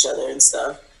close to each other and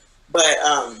stuff. But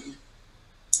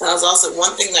that was also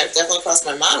one thing that definitely crossed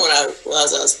my mind when I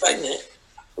realized I was pregnant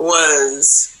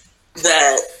was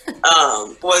that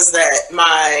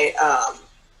my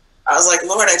I was like,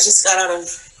 Lord, I just got out of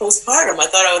postpartum. I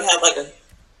thought I would have like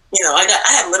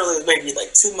I had literally maybe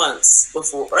like 2 months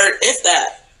before, or if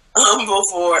that,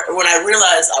 before when I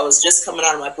realized I was just coming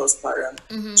out of my postpartum,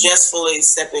 just fully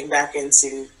stepping back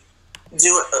into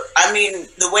I mean,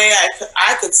 the way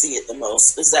I could see it the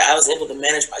most is that I was able to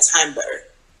manage my time better.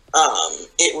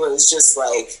 It was just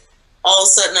like, all of a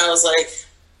sudden I was like,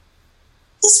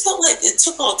 this felt like it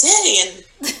took all day, and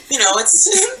it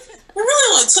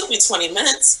really only took me 20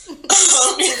 minutes.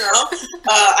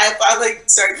 I like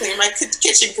started cleaning my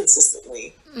kitchen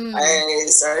consistently. I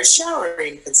started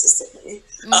showering consistently,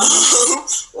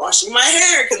 washing my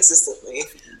hair consistently,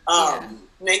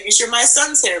 making sure my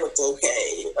son's hair looked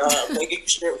okay, making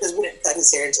sure, because we didn't cut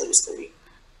his hair until he was 3.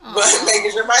 But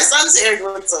making sure my son's hair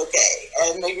looked okay,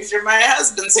 and making sure my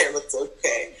husband's hair looked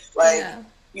okay. Like,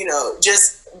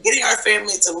 just getting our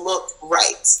family to look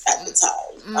right at the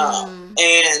time,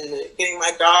 and getting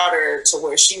my daughter to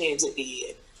where she needed to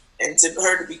be, and to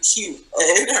her to be cute,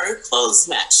 and her clothes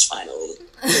matched finally.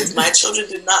 Because my children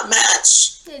did not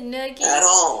match at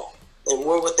all. They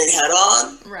wore what they had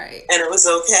on, right, and it was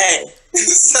okay.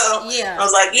 So I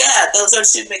was like, those are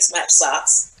 2 mixed match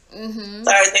socks.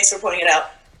 Sorry, thanks for pointing it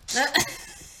out.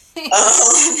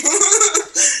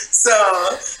 So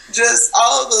just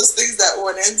all of those things that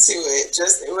went into it,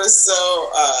 it was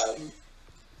so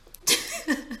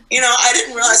I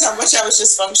didn't realize how much I was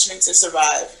just functioning to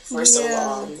survive for so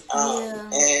long.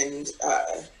 And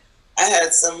I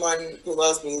had someone who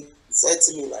loves me said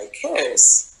to me, like,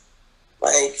 Karis,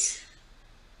 like,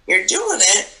 you're doing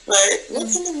it, but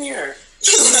look in the mirror. And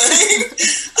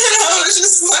I was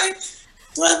just like,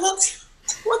 do I look?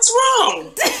 What's wrong?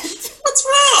 What's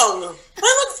wrong? I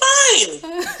look fine.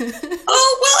 Oh,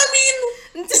 well, I mean,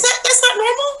 that's not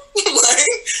normal?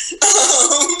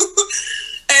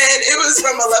 And it was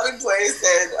from a loving place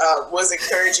that was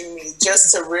encouraging me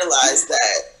just to realize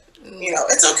that,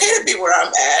 it's okay to be where I'm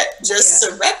at, just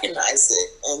to recognize it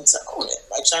and to own it.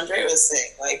 Like Chandra was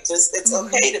saying, like, just, it's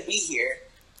okay to be here.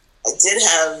 I did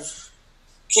have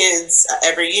kids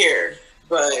every year,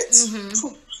 but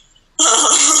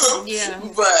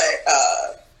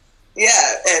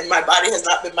and my body has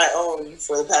not been my own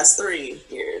for the past 3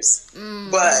 years.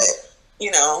 But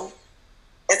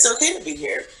it's okay to be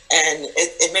here, and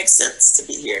it makes sense to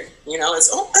be here.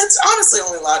 It's honestly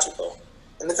only logical.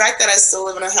 And the fact that I still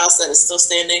live in a house that is still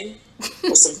standing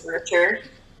with some furniture,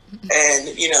 and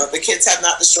the kids have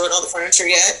not destroyed all the furniture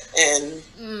yet, and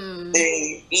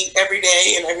they eat every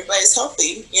day, and everybody's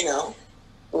healthy,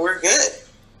 we're good.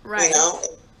 Right.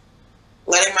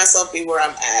 Letting myself be where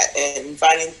I'm at, and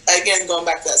finding, again, going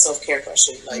back to that self-care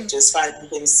question, like just finding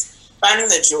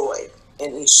the joy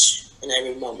in each and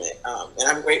every moment. And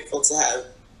I'm grateful to have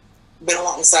been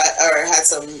alongside, or had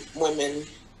some women,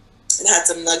 and had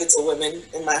some nuggets of women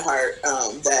in my heart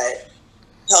that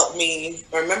helped me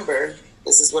remember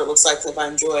this is what it looks like to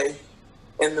find joy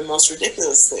in the most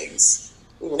ridiculous things,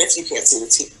 even if you can't see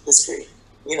the screen,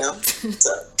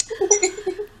 So.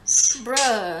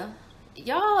 Bruh,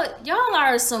 y'all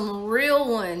are some real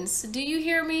ones. Do you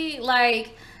hear me?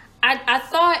 Like, I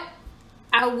thought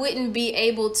I wouldn't be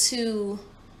able to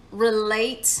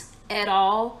relate at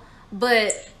all,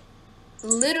 but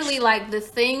literally, like, the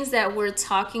things that we're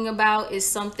talking about is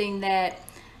something that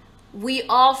we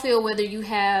all feel, whether you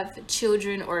have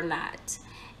children or not.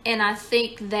 And I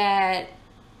think that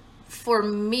for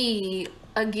me,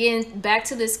 again, back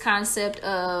to this concept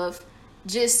of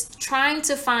just trying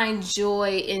to find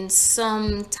joy in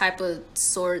some type of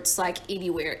sorts, like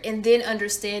anywhere, and then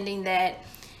understanding that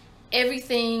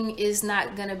everything is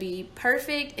not gonna be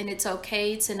perfect, and it's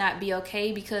okay to not be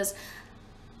okay, because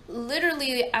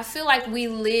literally I feel like we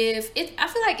live it. I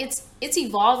feel like it's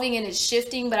evolving and it's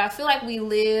shifting, but I feel like we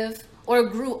live or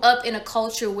grew up in a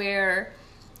culture where,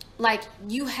 like,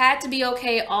 you had to be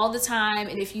okay all the time,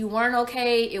 and if you weren't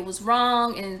okay, it was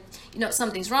wrong, and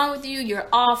something's wrong with you, you're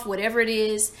off, whatever it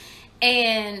is.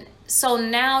 And so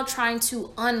now trying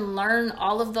to unlearn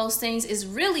all of those things is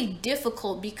really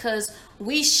difficult, because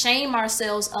we shame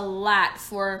ourselves a lot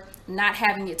for not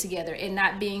having it together and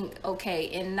not being okay,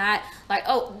 and not like,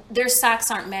 oh, their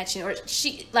socks aren't matching, or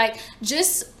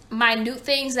just minute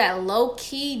things that low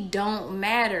key don't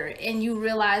matter. And you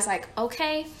realize, like,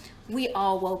 okay, we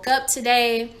all woke up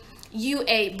today. You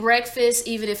ate breakfast,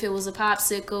 even if it was a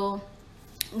popsicle.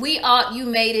 You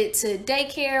made it to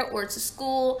daycare or to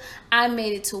school. I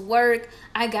made it to work.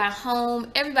 I got home.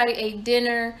 Everybody ate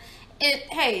dinner. And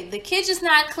hey, the kitchen's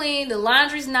not clean. The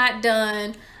laundry's not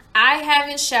done. I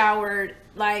haven't showered.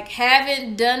 like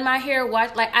haven't done my hair,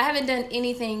 I haven't done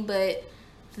anything, but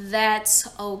that's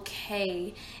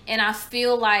okay. And I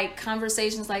feel like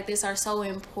conversations like this are so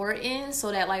important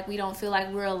so that like we don't feel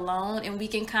like we're alone, and we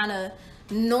can kind of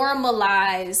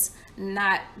normalize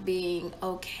not being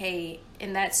okay.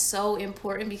 And that's so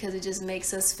important because it just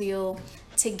makes us feel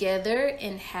together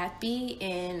and happy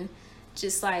and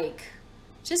just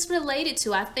related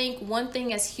to. I think one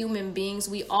thing as human beings,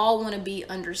 we all want to be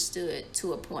understood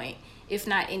to a point, if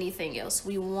not anything else.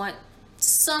 We want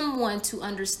someone to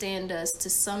understand us to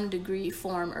some degree,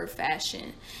 form, or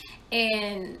fashion.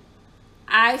 And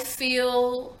I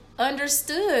feel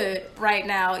understood right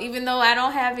now, even though I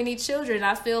don't have any children.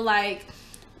 I feel like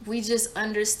we just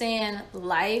understand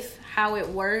life, how it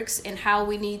works, and how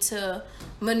we need to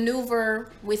maneuver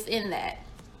within that.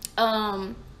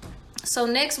 So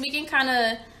next we can kind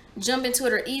of jump into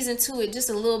it or ease into it just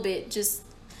a little bit.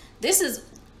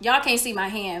 Y'all can't see my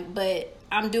hand, but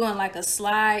I'm doing like a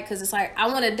slide because it's like I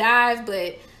want to dive,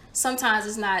 but sometimes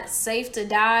it's not safe to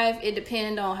dive. It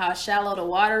depends on how shallow the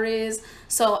water is.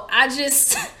 So I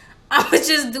would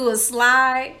just do a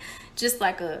slide, just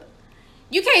like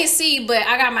you can't see, but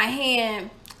I got my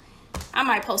hand. I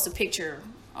might post a picture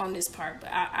on this part, but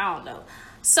I don't know.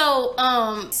 So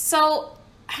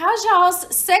how's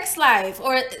y'all's sex life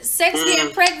or sex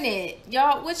getting pregnant?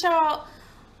 Y'all, what y'all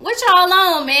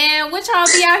on, man? What y'all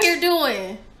be out here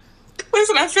doing?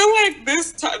 Listen, I feel like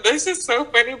this is so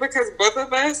funny because both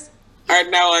of us are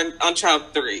now on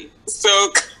child 3.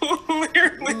 So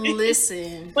clearly,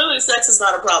 listen, clearly, sex is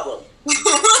not a problem.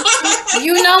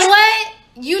 You know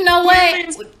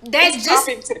what? That just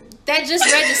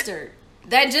registered.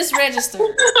 That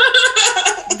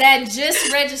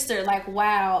just registered. Like,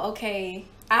 wow, okay.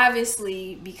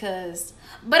 Obviously,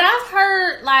 but I've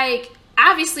heard, like,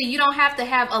 obviously you don't have to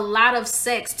have a lot of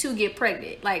sex to get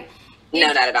pregnant. Like, no,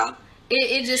 not at all.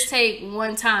 It just take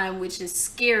one time, which is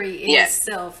scary in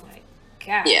itself. Like,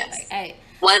 God, like, hey.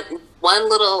 One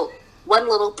little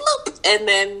bloop, and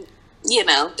then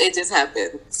it just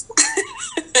happens.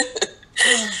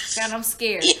 God, I'm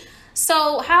scared. Yeah.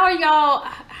 So how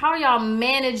are y'all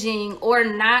managing or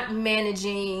not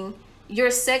managing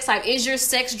your sex life? Is your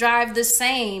sex drive the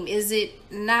same? Is it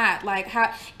not? Like,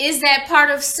 how is that part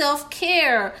of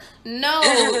self-care? No.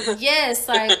 Yes.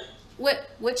 Like,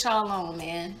 what y'all on,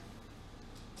 man?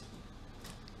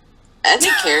 I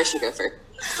think Kara should go first.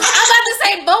 I'm about to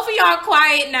say both of y'all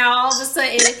quiet now. All of a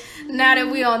sudden, now that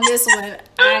we on this one,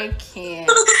 I can't.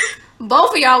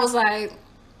 Both of y'all was like,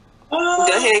 go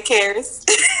ahead, Karis.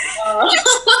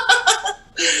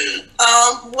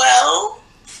 Well,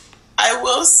 I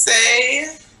will say,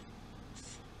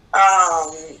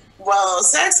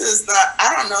 sex is not,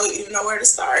 I don't even know where to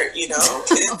start, oh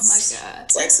my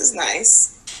God. Sex is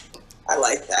nice. I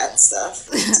like that stuff.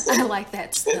 I like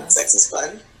that stuff. Sex is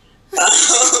fun.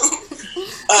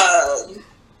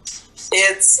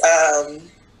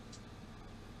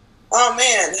 Oh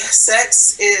man,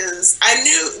 sex is,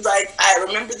 I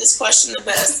remember this question the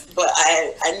best, but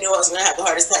I knew I was going to have the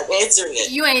hardest time answering it.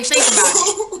 You ain't think about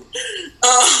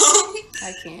it.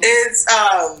 I can't. It's,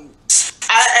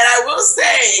 I will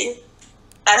say,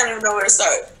 I don't even know where to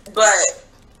start, but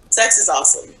sex is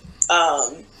awesome.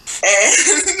 And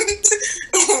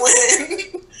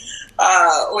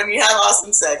when you have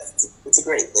awesome sex, it's a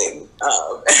great thing.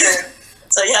 And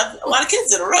so you have a lot of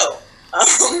kids in a row.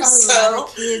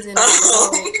 Kids in a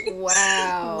row.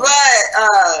 Wow.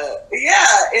 But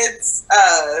it's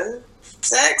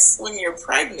sex when you're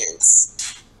pregnant.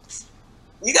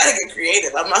 You gotta get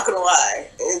creative. I'm not gonna lie.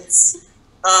 It's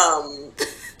you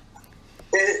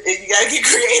gotta get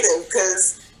creative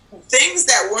because things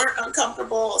that weren't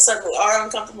uncomfortable suddenly are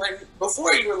uncomfortable.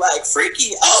 Before you were like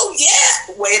freaky. Oh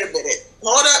yeah. Wait a minute.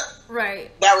 Hold up.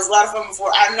 Right. That was a lot of fun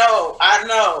before. I know.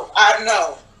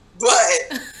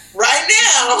 But right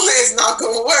now, it's not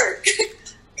going to work.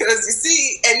 Because you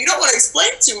see, and you don't want to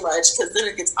explain too much because then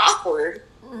it gets awkward.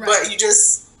 Right. But you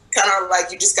just kind of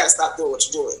you just got to stop doing what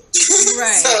you're doing.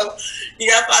 Right. So you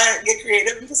got to get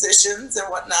creative in positions and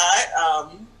whatnot.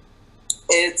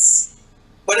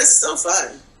 But it's still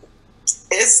fun.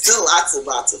 It's still lots and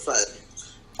lots of fun.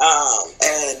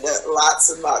 And lots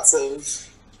and lots of,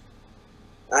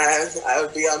 I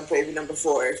would be on baby number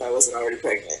 4 if I wasn't already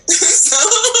pregnant.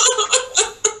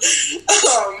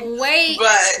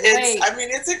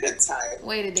 It's a good time.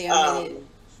 Wait a damn minute.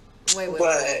 Wait.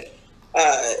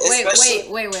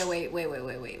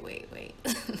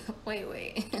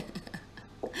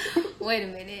 Wait a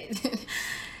minute.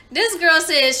 This girl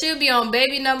said she'll be on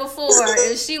baby number 4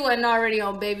 if she wasn't already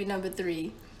on baby number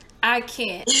 3. I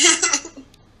can't.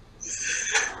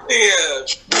 Yeah.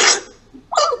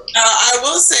 I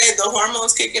will say the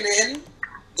hormones kicking in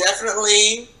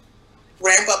definitely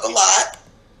ramp up a lot.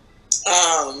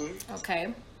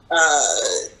 Okay. But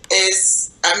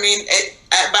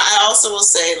I also will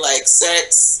say, like,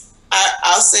 sex,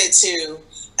 I'll say too,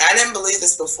 I didn't believe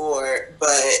this before,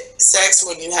 but sex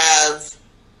when you have,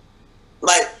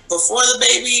 like, before the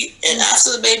baby and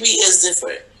after the baby is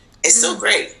different. It's still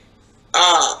great.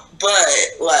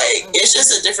 But, like, it's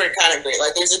just a different kind of great.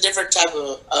 Like, there's a different type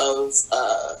of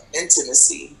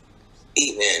intimacy,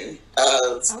 even,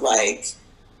 of, like,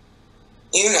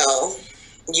 you know,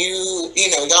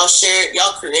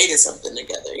 y'all created something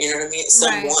together. You know what I mean?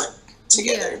 Someone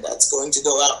together that's going to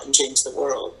go out and change the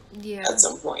world at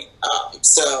some point.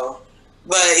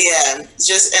 But yeah,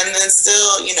 just, and then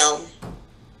still, you know,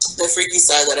 the freaky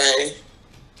side that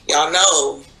y'all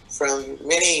know from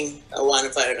many a Wine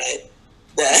and Fire night,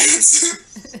 that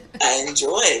I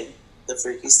enjoy the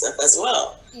freaky stuff as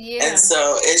well. Yeah. And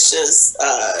so it's just,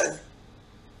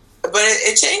 but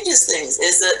it changes things.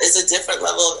 It's a different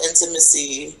level of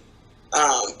intimacy,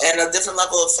 and a different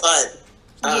level of fun,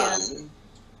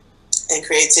 and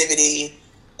creativity,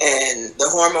 and the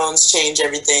hormones change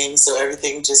everything. So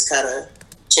everything just kind of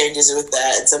changes with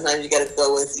that. And sometimes you got to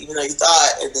go with, even though you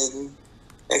thought, and then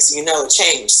next thing you know, it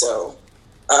changed. So,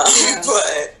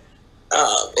 but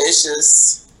it's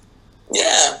just,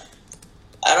 yeah.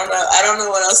 I don't know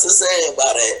what else to say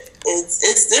about it.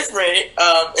 It's different.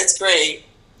 It's great.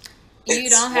 You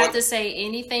don't have to say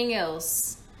anything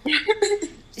else.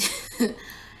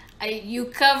 You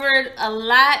covered a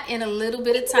lot in a little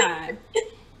bit of time.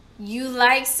 You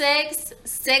like sex.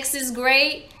 Sex is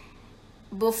great.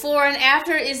 Before and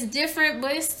after is different,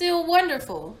 but it's still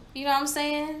wonderful. You know what I'm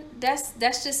saying?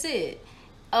 That's just it.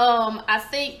 I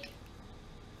think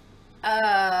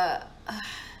I'm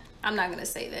not gonna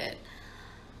say that.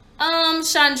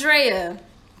 Chandrea.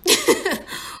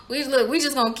 We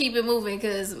just gonna keep it moving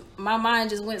because my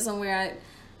mind just went somewhere I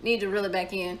need to reel it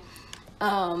back in.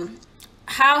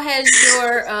 How has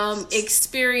your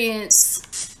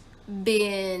experience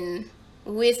been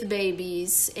with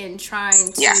babies and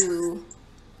trying to,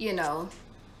 you know,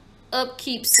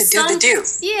 upkeep some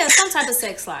type of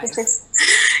sex life?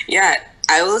 Yeah,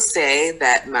 I will say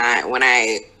that when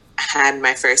I had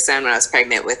my first son, when I was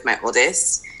pregnant with my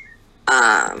oldest,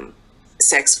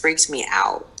 sex freaked me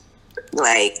out.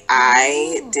 Like,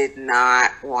 I did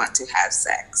not want to have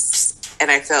sex, and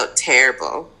I felt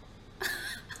terrible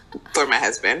for my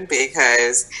husband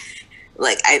because,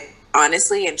 like, I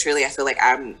honestly and truly, I feel like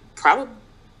I'm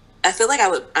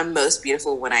most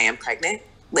beautiful when I am pregnant.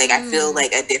 Like, I feel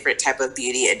like a different type of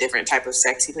beauty, a different type of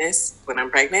sexiness when I'm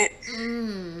pregnant.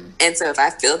 And so if I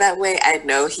feel that way, I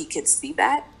know he could see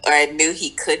that, or I knew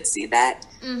he could see that.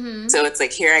 So it's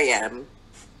like, here I am,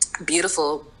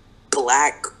 beautiful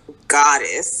Black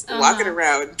goddess, walking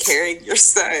around carrying your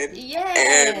son.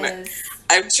 And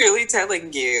I'm truly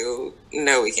telling you,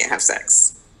 no, we can't have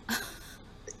sex.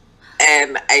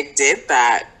 And I did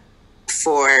that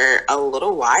for a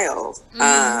little while.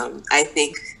 I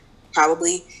think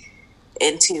probably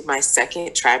into my second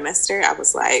trimester, I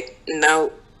was like,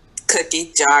 no,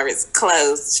 cookie jar is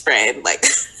closed, friend. Like,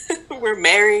 we're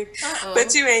married,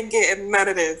 but you ain't getting none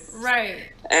of this. Right.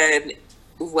 And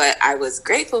what I was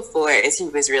grateful for is he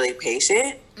was really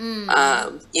patient.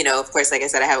 You know, of course, like I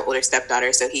said, I have an older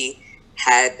stepdaughter, so he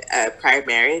had a prior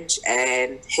marriage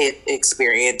and had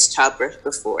experienced childbirth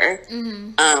before.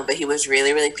 But he was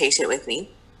really, really patient with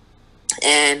me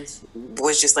and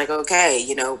was just like, okay,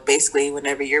 you know, basically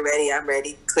whenever you're ready, I'm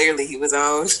ready. Clearly he was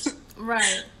on.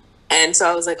 Right. And so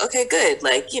I was like, okay, good.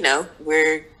 Like, you know,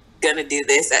 we're going to do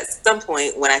this at some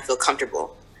point when I feel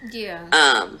comfortable. Yeah.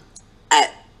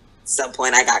 At some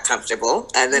point I got comfortable,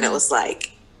 and then it was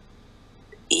like,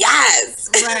 yes.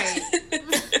 Right.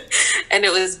 And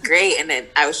it was great. And then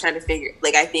I was trying to figure,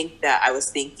 like, I think that I was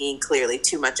thinking clearly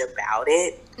too much about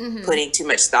it, putting too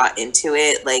much thought into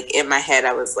it. Like, in my head,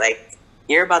 I was like,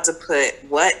 you're about to put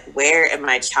what, where, and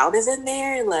my child is in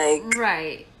there? Like,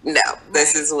 right. No,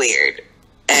 this is weird.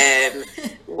 And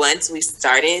once we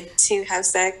started to have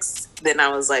sex, then I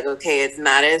was like, okay, it's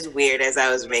not as weird as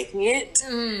I was making it.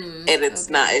 And it's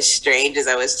not as strange as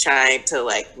I was trying to,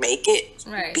 like, make it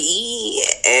be.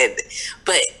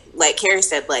 But like Carrie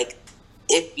said, like,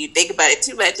 if you think about it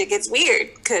too much, it gets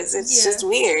weird because it's just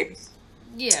weird.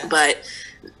 Yeah. But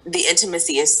the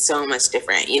intimacy is so much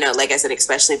different. You know, like I said,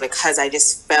 especially because I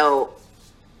just felt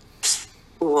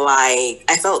like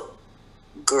I felt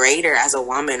greater as a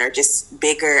woman, or just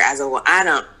bigger as a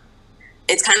woman.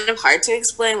 It's kind of hard to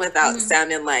explain without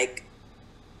sounding like,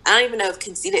 I don't even know if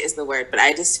conceited is the word, but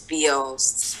I just feel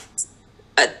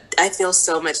I feel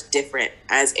so much different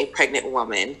as a pregnant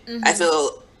woman. Mm-hmm. I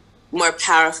feel more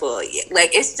powerful.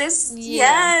 Like, it's just,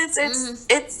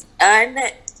 it's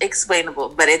unexplainable,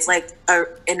 but it's like an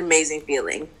amazing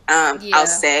feeling. I'll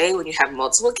say when you have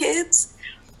multiple kids,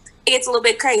 it gets a little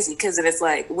bit crazy because then it's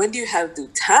like, when do you have the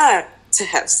time to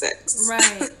have sex?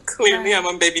 Right. Clearly, I'm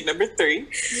on baby number 3.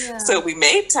 Yeah. So we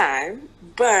made time,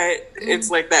 but it's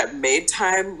like that made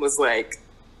time was like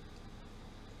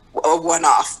a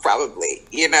one-off, probably,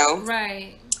 you know?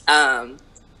 Right.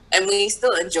 And we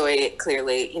still enjoyed it,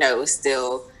 clearly. You know, it was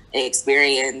still an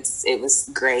experience. It was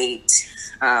great.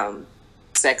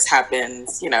 Sex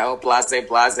happens, you know, blase,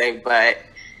 but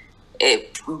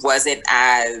it wasn't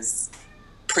as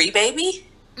pre-baby.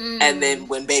 And then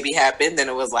when baby happened, then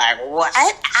it was like, what?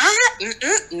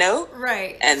 No.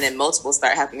 Right. And then multiple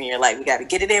start happening. You're like, we got to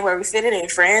get it in where we fit it in,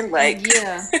 friend. Like,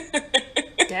 yeah.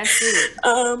 That's it.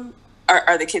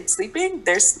 Are the kids sleeping?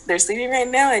 They're sleeping right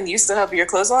now, and you still have your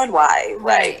clothes on? Why?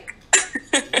 Right.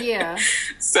 Like, yeah.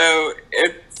 So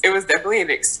it was definitely an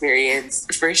experience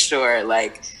for sure.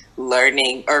 Like,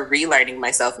 learning or relearning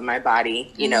myself and my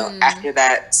body, you know, after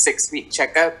that 6-week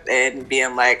checkup and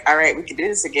being like, all right, we can do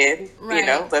this again. Right. You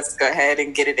know, let's go ahead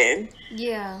and get it in.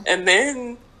 Yeah. And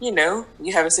then, you know,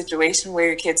 you have a situation where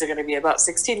your kids are going to be about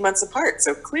 16 months apart.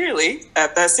 So clearly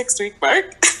at that 6-week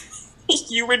mark,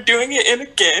 you were doing it in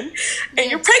again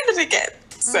and you're pregnant again.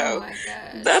 So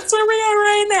that's where we are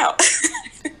right now.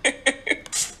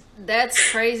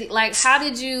 That's crazy. Like, how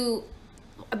did you,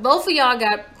 both of y'all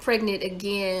got pregnant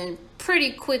again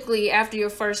pretty quickly after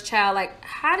your first child. Like,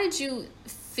 how did you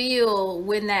feel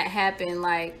when that happened?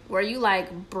 Like, were you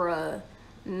like, bruh,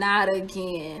 not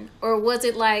again? Or was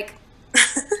it like,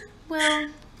 well,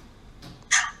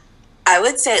 I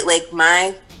would say like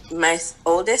my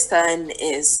oldest son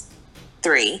is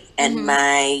 3 and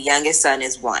my youngest son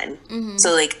is 1.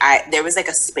 So like there was like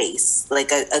a space,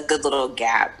 like a good little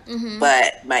gap.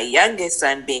 But my youngest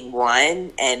son being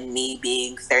 1 and me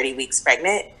being 30 weeks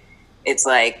pregnant, it's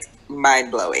like mind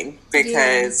blowing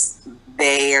because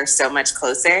they are so much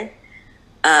closer.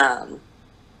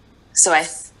 So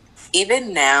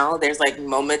even now there's like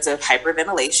moments of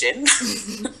hyperventilation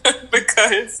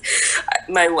because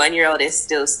my 1-year-old is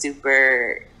still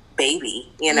super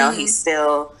baby, you know, he's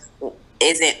still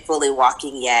isn't fully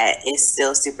walking yet, is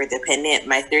still super dependent.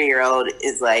 My 3-year-old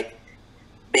is like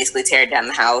basically tearing down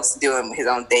the house, doing his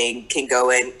own thing, can go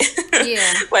and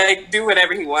like do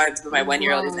whatever he wants, but my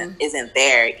 1-year-old isn't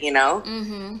there, you know?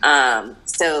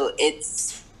 So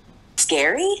it's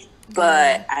scary,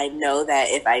 but I know that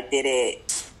if I did it,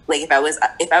 like if I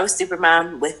was super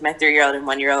mom with my 3-year-old and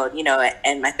 1-year-old, you know,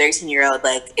 and my 13-year-old,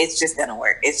 like it's just gonna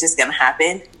work. It's just gonna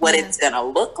happen. What it's gonna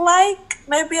look like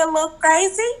might be a little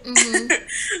crazy,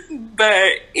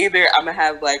 but either I'm gonna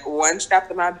have like one strapped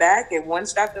to my back and one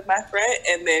strapped to my front,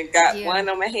 and then got one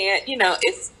on my hand. You know,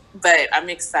 but I'm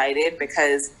excited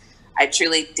because I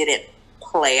truly didn't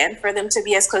plan for them to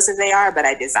be as close as they are, but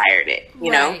I desired it.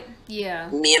 You know. Yeah.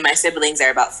 Me and my siblings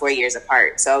are about 4 years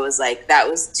apart. So I was like, that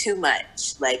was too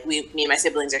much. Like me and my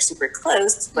siblings are super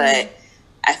close, but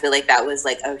I feel like that was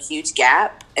like a huge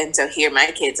gap. And so here my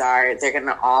kids are, they're going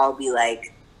to all be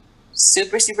like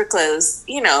super, super close,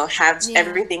 you know, have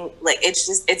everything. Like,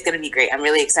 it's going to be great. I'm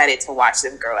really excited to watch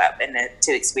them grow up and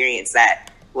to experience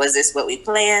that. Was this what we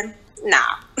planned?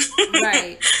 Nah.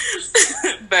 Right.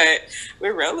 But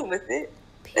we're rolling with it.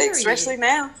 Period. Especially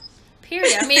now.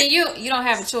 Period. I mean, you don't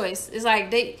have a choice. It's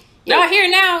like y'all here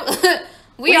now.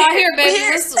 we all here, baby.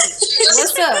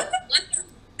 What's up?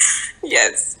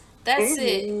 Yes. That's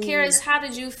it. Karis, how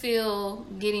did you feel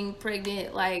getting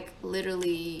pregnant, like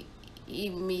literally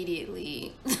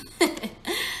immediately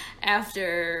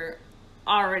after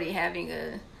already having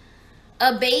a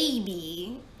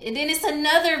baby, and then it's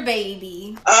another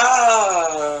baby?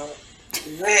 Oh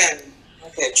man.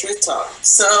 Okay, truth talk.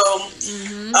 So,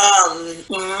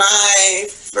 my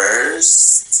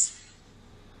first,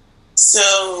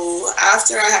 so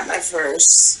after I had my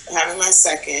first, having my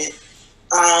second,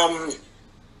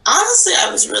 honestly, I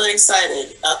was really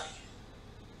excited. I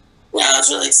was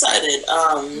really excited.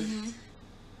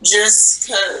 Just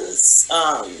because,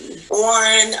 one,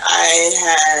 I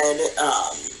had,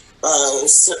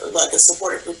 like a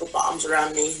supportive group of moms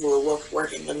around me who were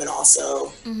working women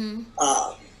also.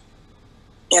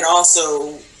 And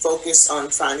also focus on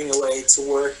finding a way to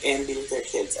work and be with their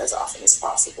kids as often as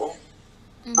possible.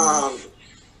 And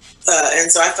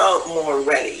so I felt more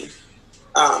ready.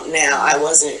 Now, I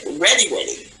wasn't ready,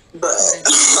 but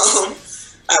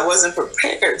I wasn't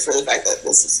prepared for the fact that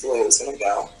this is the way it was going to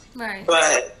go. Right.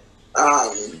 But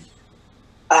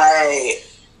I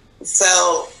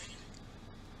felt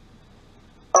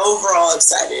overall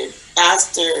excited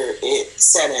after it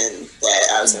set in that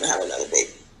I was going to have another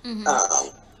baby.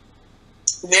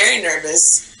 Very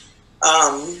nervous.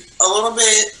 A little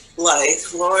bit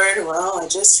like, Lord, well, I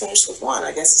just finished with one.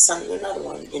 I guess it's time to do another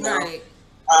one, you know? Right.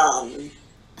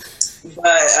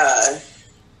 But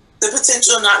the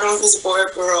potential, not knowing if it's a boy or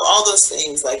girl, all those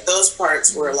things, like those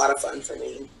parts were a lot of fun for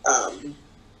me.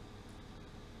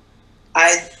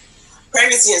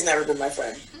 Pregnancy has never been my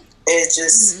friend. It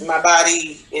just, my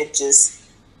body, it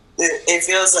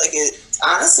feels like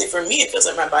honestly for me, it feels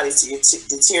like my body's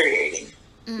deteriorating.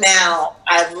 Now,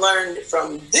 I've learned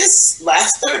from this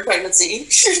last third pregnancy,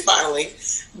 finally,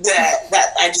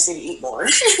 that I just need to eat more,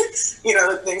 you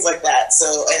know, things like that.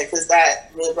 So, because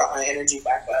that really brought my energy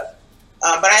back up.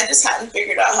 But I just hadn't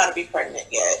figured out how to be pregnant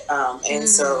yet. And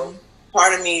so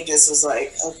part of me just was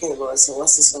like, okay, Lord, so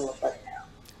what's this going to look like now?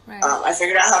 Right. I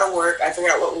figured out how to work. I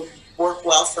figured out what would work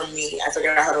well for me. I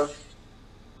figured out how to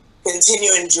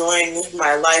continue enjoying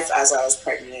my life as I was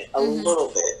pregnant a little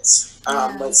bit.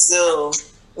 But still,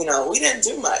 you know, we didn't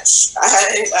do much.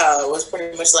 I was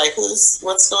pretty much like,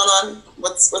 what's going on?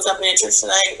 What's happening at church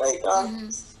tonight? Like, I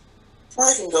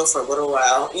can go for a little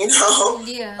while, you know?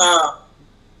 Yeah.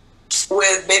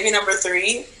 With baby number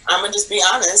 3, I'm gonna just be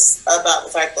honest about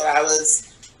the fact that I was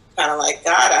kind of like,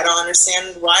 God, I don't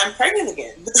understand why I'm pregnant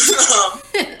again.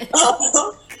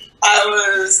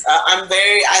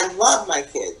 I love my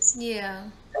kids. Yeah.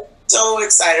 So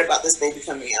excited about this baby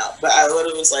coming out, but I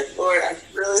literally was like, Lord, I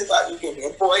really thought you'd give me a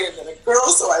boy and then a girl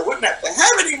so I wouldn't have to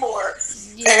have any more.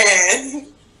 Yeah.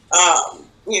 And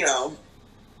you know,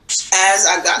 as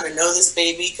I've gotten to know this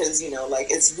baby, because you know, like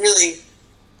it's really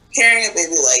carrying a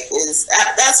baby, like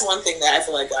that's one thing that I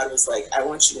feel like God was like, I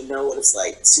want you to know what it's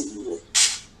like to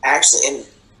actually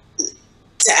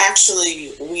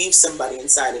weave somebody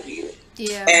inside of you,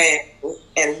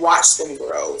 and watch them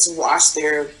grow, to watch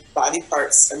their body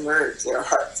parts emerge, their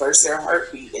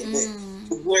heartbeat, and then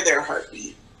to hear their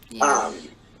heartbeat. And I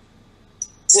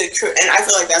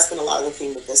feel like that's been a lot of the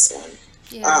theme with this one.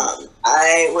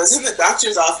 I was in the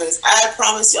doctor's office. I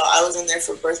promise y'all, I was in there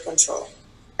for birth control.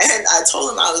 And I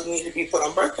told them I was need to be put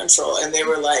on birth control, and they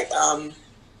were like,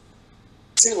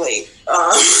 "Too late."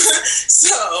 And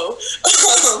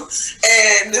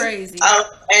crazy.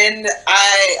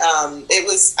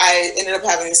 I ended up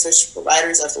having to switch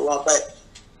providers after a while. But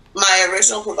my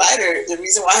original provider, the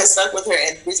reason why I stuck with her,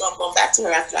 and the reason why I'm going back to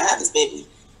her after I had this baby,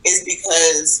 is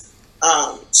because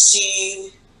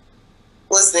she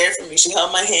was there for me. She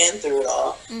held my hand through it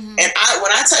all. And when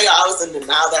I tell you I was in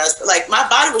denial, that I was like, my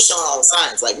body was showing all the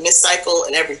signs, like missed cycle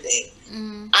and everything.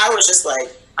 I was just like,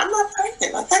 I'm not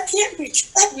pregnant. Like that can't be true.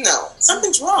 Like, no,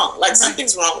 something's wrong. Like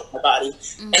something's wrong with my body.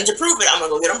 And to prove it, I'm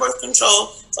gonna go get on birth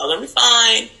control. It's all gonna be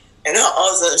fine, and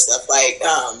all this other stuff. Like,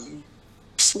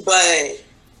 but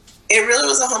it really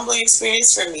was a humbling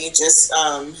experience for me. Just,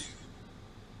 and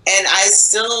I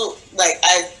still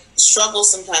I struggle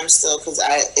sometimes still, because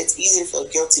it's easy to feel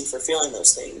guilty for feeling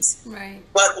those things. Right.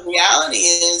 But the reality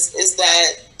is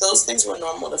that those things were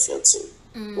normal to feel too.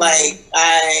 Like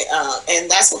and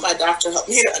that's what my doctor helped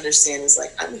me to understand, is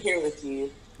like, I'm here with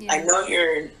you. I know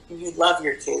you love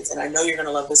your kids, and I know you're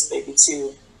gonna love this baby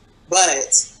too.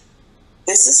 But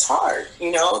this is hard,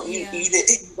 you know. You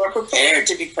weren't prepared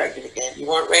to be pregnant again. You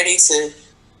weren't ready to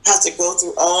have to go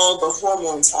through all the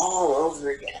hormones all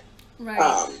over again.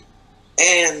 Right.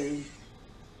 And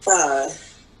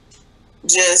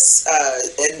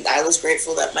and I was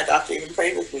grateful that my doctor even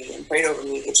prayed with me and prayed over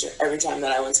me every time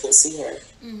that I went to go see her.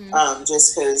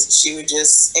 Just because she would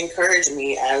just encourage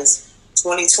me, as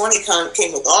 2020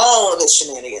 came with all of its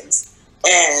shenanigans,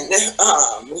 and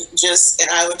and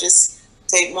I would just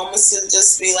take moments to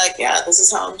just be like, yeah, this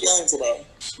is how I'm feeling today.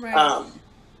 Right.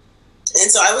 And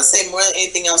so I would say, more than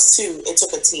anything else too, it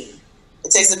took a team.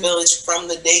 It takes a village from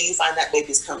the day you find that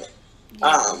baby's coming.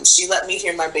 She let me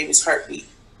hear my baby's heartbeat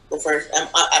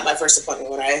at my first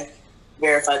appointment, when I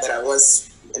verified that I was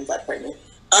in fact pregnant.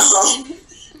 Let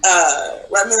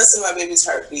me listen to my baby's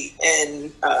heartbeat,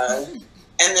 and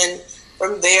then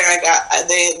from there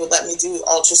they would let me do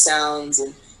ultrasounds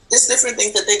and just different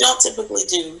things that they don't typically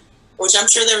do, which I'm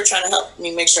sure they were trying to help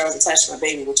me make sure I was attached to my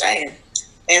baby, which I am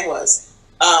and was.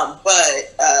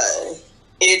 But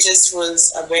it just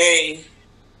was a very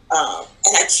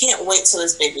and I can't wait till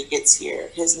this baby gets here.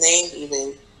 His name,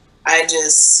 even,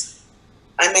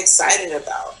 I'm excited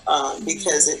about,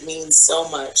 because it means so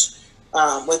much.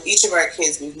 With each of our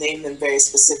kids, we've named them very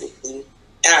specifically,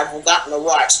 and I've gotten to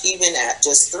watch, even at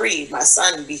just 3, my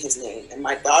son be his name and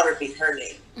my daughter be her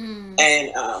name.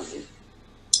 And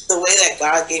the way that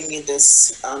God gave me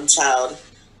this child,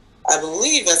 I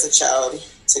believe as a child,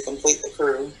 to complete the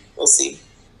crew, we'll see.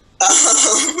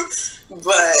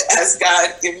 But as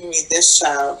God given me this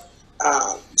child,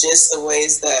 just the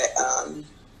ways that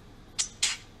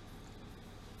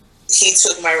He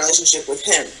took my relationship with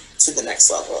Him to the next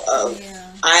level of,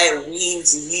 I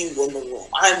weaved you in the womb.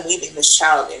 I'm weaving this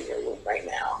child in your womb right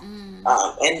now.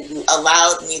 And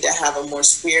allowed me to have a more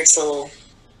spiritual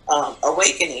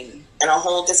awakening in a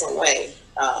whole different way.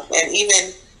 And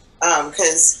even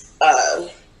because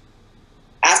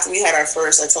after we had our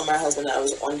first, I told my husband that I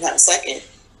was going to have a second.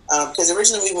 Because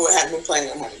originally we hadn't been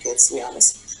planning on having kids, to be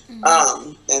honest.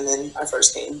 And then our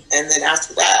first came. And then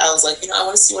after that, I was like, I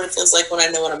want to see what it feels like when I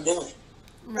know what I'm doing.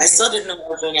 Right. I still didn't know what I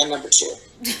was doing at number 2.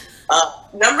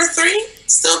 Number 3,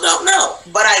 still don't know.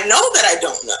 But I know that I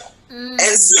don't know. And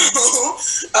so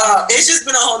it's just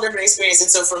been a whole different experience. And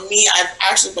so for me, I've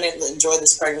actually been able to enjoy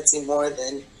this pregnancy more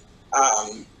than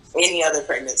any other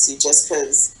pregnancy, just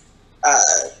because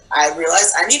I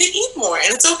realized I need to eat more,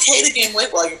 and it's okay to gain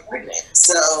weight while you're pregnant.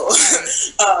 So,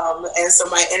 and so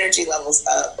my energy levels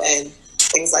up and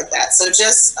things like that. So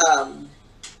just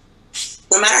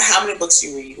no matter how many books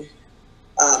you read,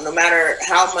 no matter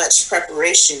how much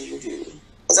preparation you do,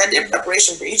 because I did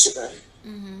preparation for each of them,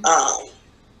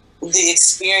 the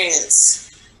experience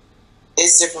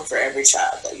is different for every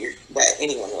child that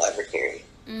anyone will ever carry.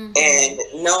 And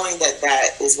knowing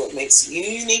that is what makes you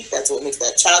unique, that's what makes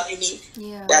that child unique,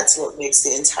 that's what makes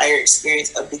the entire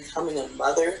experience of becoming a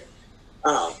mother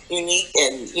unique.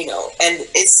 And and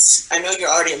it's, I know you're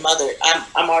already a mother,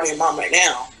 I'm already a mom right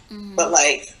now, but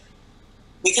like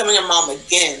becoming a mom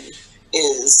again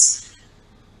is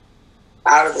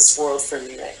out of this world for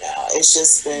me right now. It's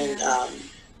just been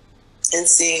and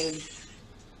seeing,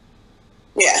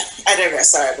 I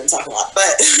digress, sorry, I've been talking a lot,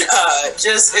 but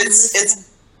just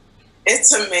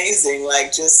it's amazing,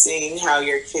 like just seeing how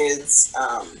your kids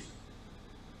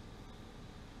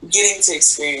getting to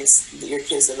experience your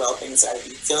kids developing inside of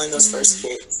you, feeling those first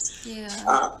kicks,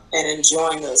 and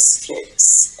enjoying those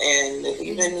kicks, and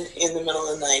even in the middle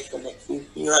of the night when they keep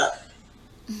you up,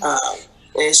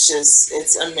 it's just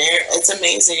it's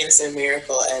amazing, and it's a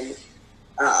miracle, and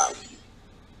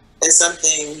it's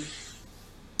something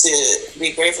to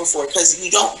be grateful for, because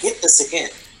you don't get this again,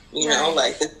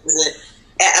 like this is it.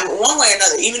 And one way or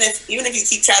another, even if you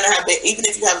keep trying to have even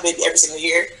if you have a baby every single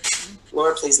year,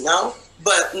 Lord, please no.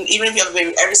 But even if you have a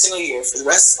baby every single year for the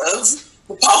rest of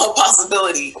the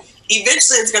possibility,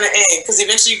 eventually it's going to end, because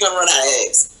eventually you're going to run out of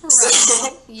eggs. Right.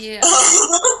 So,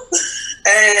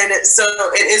 and so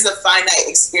it is a finite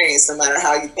experience, no matter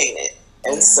how you paint it.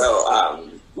 And so,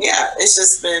 it's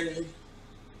just been,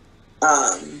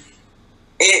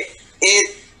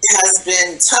 it has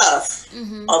been tough.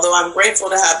 Although I'm grateful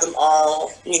to have them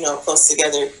all, close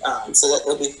together, so that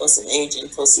they'll be close in age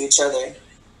and close to each other.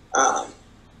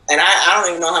 And I don't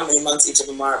even know how many months each of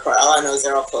them are apart. All I know is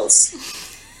they're all close.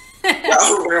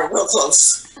 We're real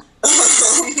close.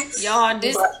 Y'all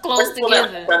this close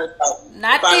together.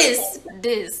 Not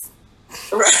this.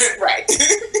 Right.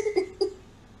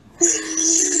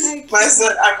 My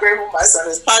son, I'm grateful my son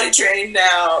is potty trained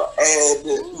now,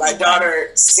 and my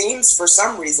daughter seems, for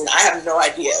some reason, I have no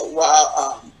idea,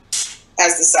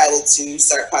 has decided to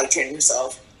start potty training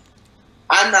herself.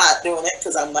 I'm not doing it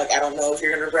because I'm like, I don't know if you're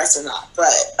going to regress or not,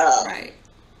 but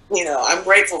I'm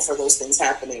grateful for those things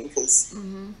happening, because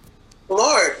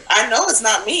Lord, I know it's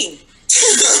not me.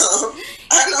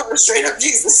 I know it's straight up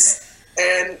Jesus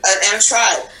and a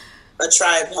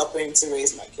tribe helping to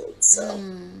raise my kids. So.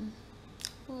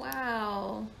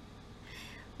 Wow.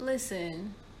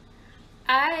 Listen,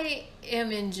 I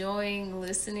am enjoying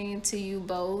listening to you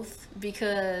both,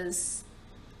 because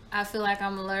I feel like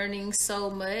I'm learning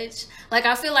so much. Like,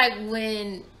 I feel like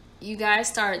when you guys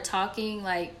start talking,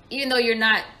 like, even though you're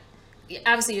not,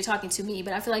 obviously you're talking to me,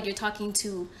 but I feel like you're talking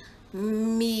to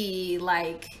me,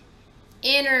 like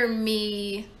inner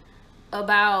me,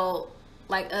 about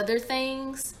like other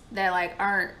things that like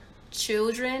aren't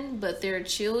children, but they're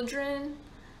children.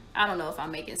 I don't know if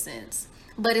I'm making sense,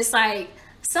 but it's like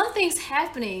something's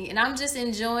happening, and I'm just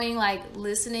enjoying like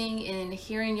listening and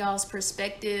hearing y'all's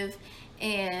perspective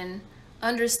and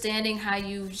understanding how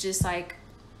you've just like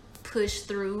pushed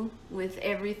through with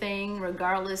everything,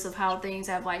 regardless of how things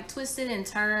have like twisted and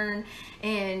turned,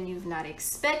 and you've not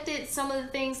expected some of the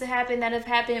things to happen that have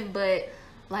happened, but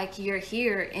like you're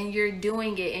here and you're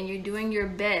doing it and you're doing your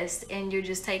best, and you're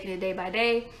just taking it day by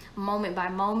day, moment by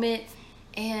moment,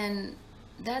 and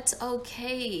that's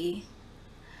okay.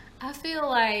 I feel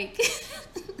like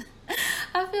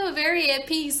I feel very at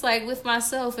peace, like with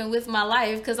myself and with my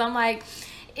life, because I'm like,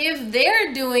 if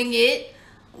they're doing it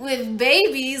with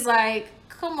babies, like,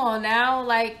 come on now,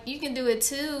 like you can do it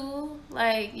too.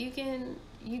 Like you can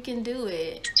You can do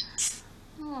it.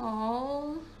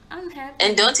 Oh, I'm happy.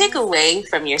 And don't take away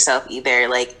from yourself either.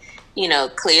 Like, you know,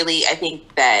 clearly, I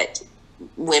think that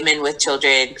women with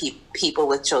children, people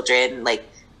with children, like,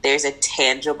 there's a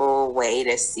tangible way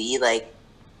to see, like,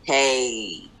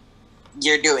 hey,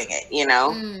 you're doing it, you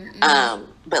know? Mm-hmm.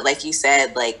 But like you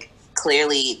said, like,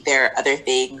 clearly there are other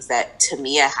things that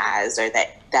Tamia has, or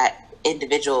that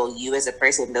individual, you as a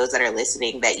person, those that are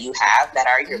listening, that you have, that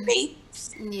are your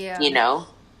mates, Yeah. you know?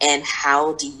 And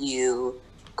how do you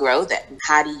grow that?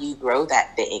 How do you grow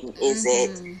that thing? Is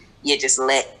it you just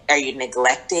are you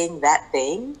neglecting that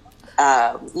thing?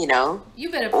 You know? You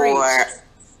better preach. Or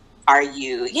are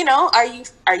you, you know, are you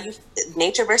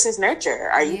nature versus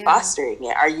nurture? Are you fostering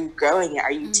it? Are you growing it?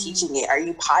 Are you teaching it? Are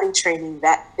you potty training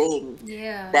that thing?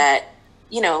 Yeah. That,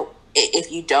 you know,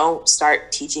 if you don't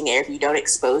start teaching it, if you don't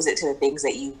expose it to the things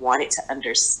that you want it to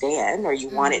understand, or you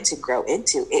want it to grow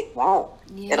into, it won't.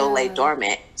 Yeah. It'll lay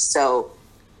dormant. So,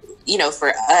 you know,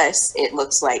 for us, it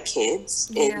looks like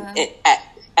kids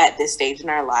at this stage in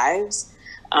our lives.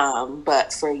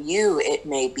 But for you, it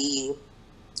may be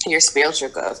your spiritual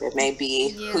growth. It may be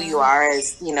who you are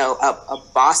as, you know, a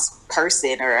boss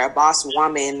person or a boss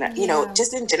woman, you know,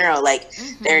 just in general. Like,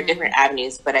 there are different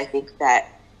avenues, but I think that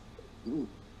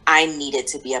I needed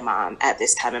to be a mom at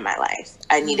this time in my life.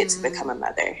 I needed to become a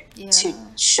mother to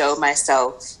show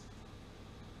myself,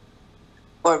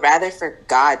 or rather for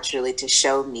God truly to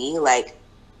show me, like,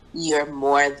 you're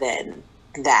more than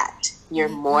that. You're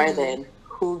more than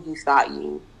who you thought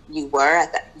you were.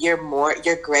 You're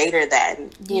greater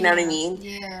than, you know what I mean?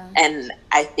 Yeah. And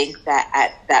I think that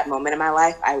at that moment in my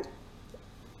life, I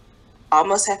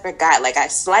almost had forgot. Like, I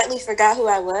slightly forgot who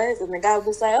I was, and then God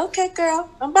was like, okay, girl,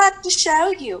 I'm about to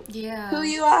show you who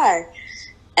you are.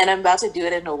 And I'm about to do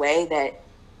it in a way that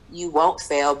you won't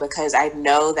fail, because I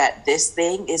know that this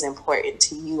thing is important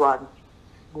to you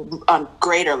on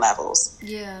greater levels.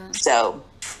 Yeah. So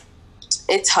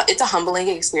it's a humbling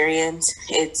experience.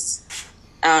 It's,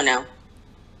 I don't know,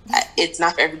 it's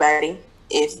not for everybody.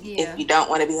 If you don't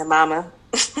want to be a mama,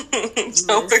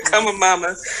 don't become a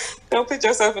mama. Don't put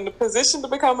yourself in the position to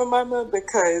become a mama,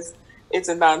 because it's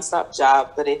a nonstop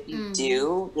job. But if you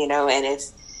do, you know, and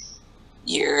if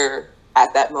you're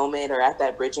at that moment or at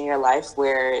that bridge in your life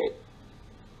where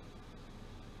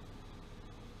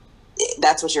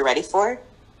that's what you're ready for,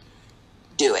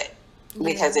 do it,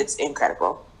 because it's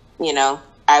incredible. You know,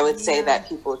 I would say that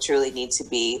people truly need to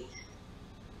be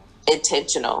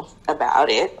intentional about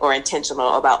it, or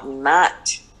intentional about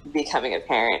not becoming a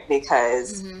parent,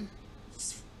 because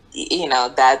you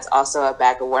know, that's also a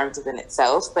bag of worms within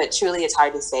itself. But truly, it's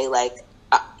hard to say, like,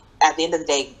 at the end of the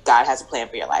day, God has a plan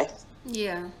for your life.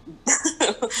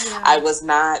 I was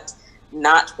not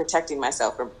protecting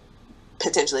myself from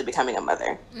potentially becoming a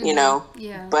mother, you know,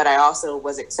 but I also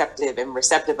was acceptive and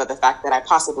receptive of the fact that I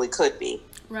possibly could be.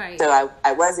 Right. So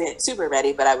I wasn't super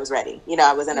ready, but I was ready. You know,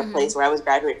 I was in a place where I was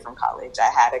graduating from college. I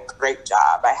had a great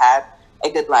job. I had a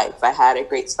good life. I had a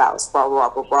great spouse, blah, blah,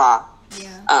 blah, blah.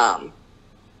 Yeah.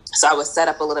 So I was set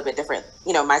up a little bit different.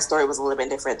 You know, my story was a little bit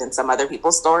different than some other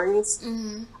people's stories.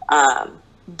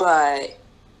 But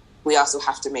we also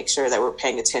have to make sure that we're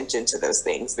paying attention to those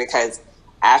things, because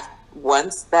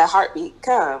once that heartbeat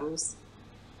comes,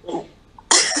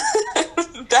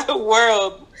 that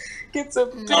world gets a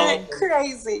bit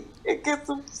crazy. It gets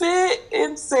a bit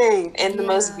insane in the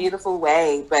most beautiful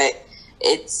way. But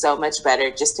it's so much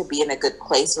better just to be in a good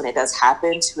place when it does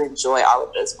happen, to enjoy all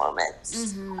of those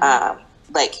moments.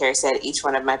 Like Kara said, each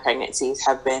one of my pregnancies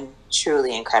have been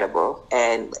truly incredible.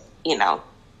 And, you know,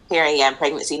 here I am,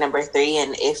 pregnancy number 3.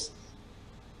 And if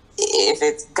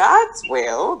it's God's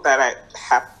will that I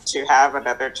have to have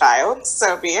another child,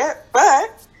 so be it.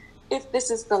 But if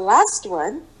this is the last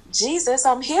one, Jesus,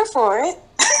 I'm here for it.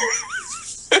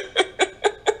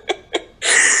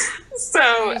 So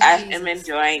I am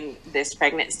enjoying this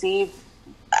pregnancy,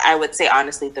 I would say,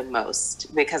 honestly, the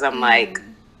most, because I'm like,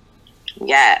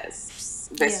 yes,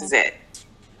 this is it.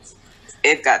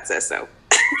 If God says so.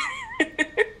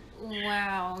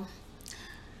 Wow.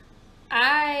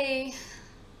 I'm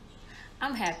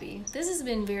happy. This has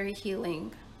been very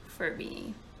healing for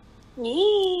me.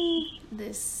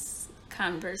 This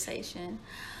conversation.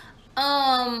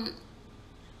 That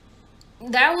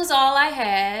was all I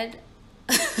had.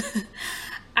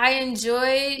 I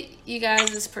enjoyed you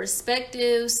guys'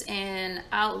 perspectives and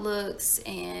outlooks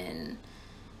and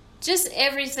just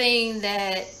everything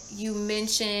that you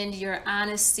mentioned, your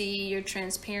honesty, your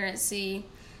transparency.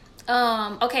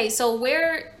 Okay, so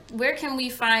where can we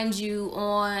find you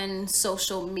on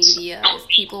social media if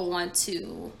people want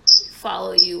to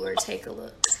follow you or take a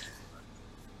look?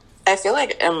 I feel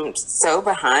like I'm so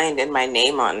behind in my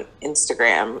name on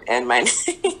Instagram and my name.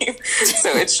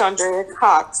 So it's Chandrea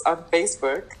Cox on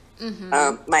Facebook.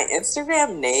 My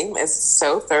Instagram name is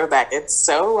so throwback. It's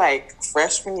so like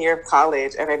freshman year of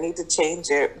college, and I need to change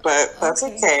it, but that's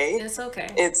okay. It's okay.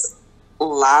 It's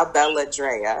La Bella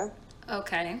Drea.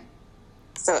 Okay.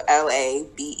 So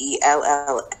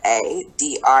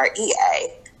LABELLADREA.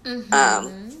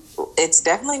 It's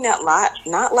definitely not La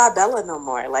Bella no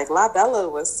more. Like La Bella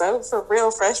was so for real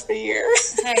freshman year.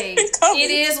 Hey,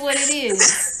 it is what it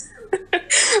is.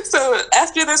 So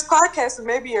after this podcast,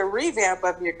 maybe a revamp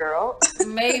of your girl.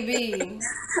 Maybe.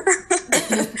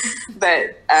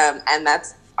 But and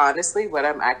that's honestly what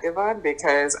I'm active on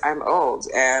because I'm old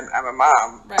and I'm a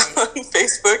mom. Right. On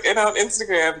Facebook and on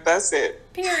Instagram. That's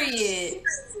it. Period.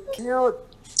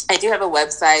 I do have a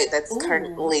website that's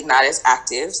currently not as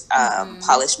active,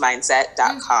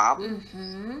 polishmindset.com.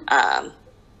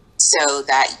 So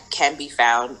that can be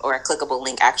found, or a clickable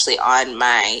link actually on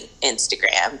my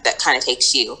Instagram that kind of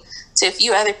takes you to a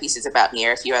few other pieces about me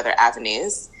or a few other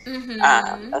avenues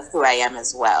of who I am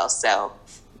as well. So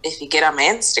if you get on my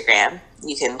Instagram,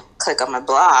 you can click on my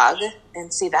blog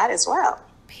and see that as well.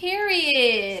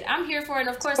 Period. I'm here for it.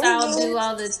 Of course, I'll do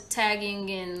all the tagging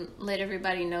and let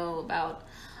everybody know about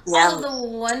all of the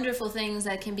wonderful things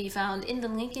that can be found in the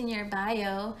link in your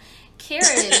bio.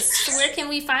 Karis, where can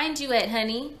we find you at,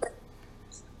 honey?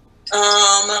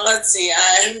 Let's see.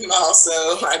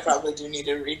 I probably do need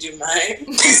to redo mine.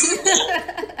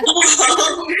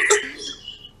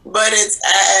 But it's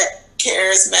at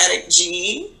Charismatic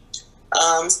G,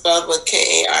 spelled with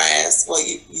K-A-R-S. Well,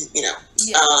 you know.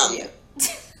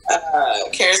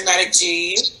 Charismatic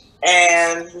G.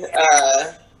 And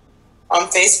on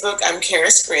Facebook, I'm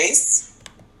Karis Grace.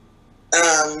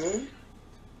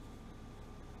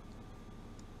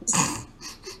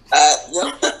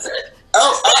 Yep, that's it.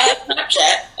 Oh, I have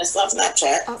Snapchat. I still have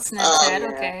Snapchat. Oh, Snapchat,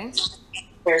 okay.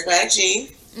 Charismatic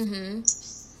G.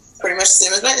 Pretty much the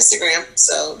same as my Instagram,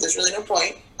 so there's really no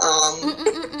point.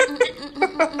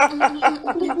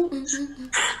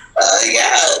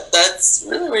 Yeah, that's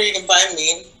really where you can find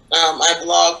me. I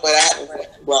blog, but I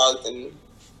haven't blogged in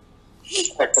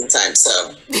quite some time,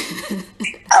 so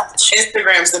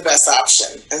Instagram's the best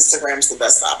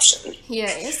option. Yeah,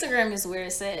 Instagram is where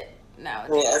it's at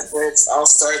nowadays. Yeah, that's where I'll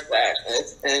start that.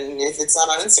 And if it's not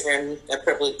on Instagram, that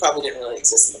probably didn't really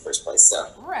exist in the first place. So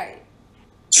right.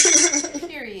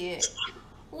 Period.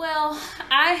 Well,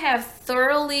 I have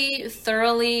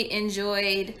thoroughly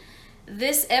enjoyed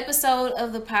this episode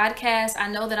of the podcast. I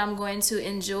know that I'm going to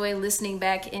enjoy listening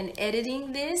back and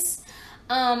editing this.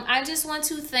 I just want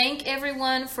to thank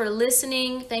everyone for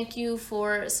listening. Thank you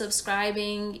for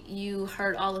subscribing. You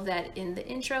heard all of that in the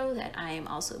intro that I am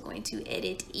also going to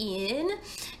edit in.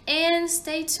 And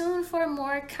stay tuned for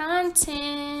more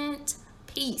content.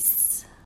 Peace.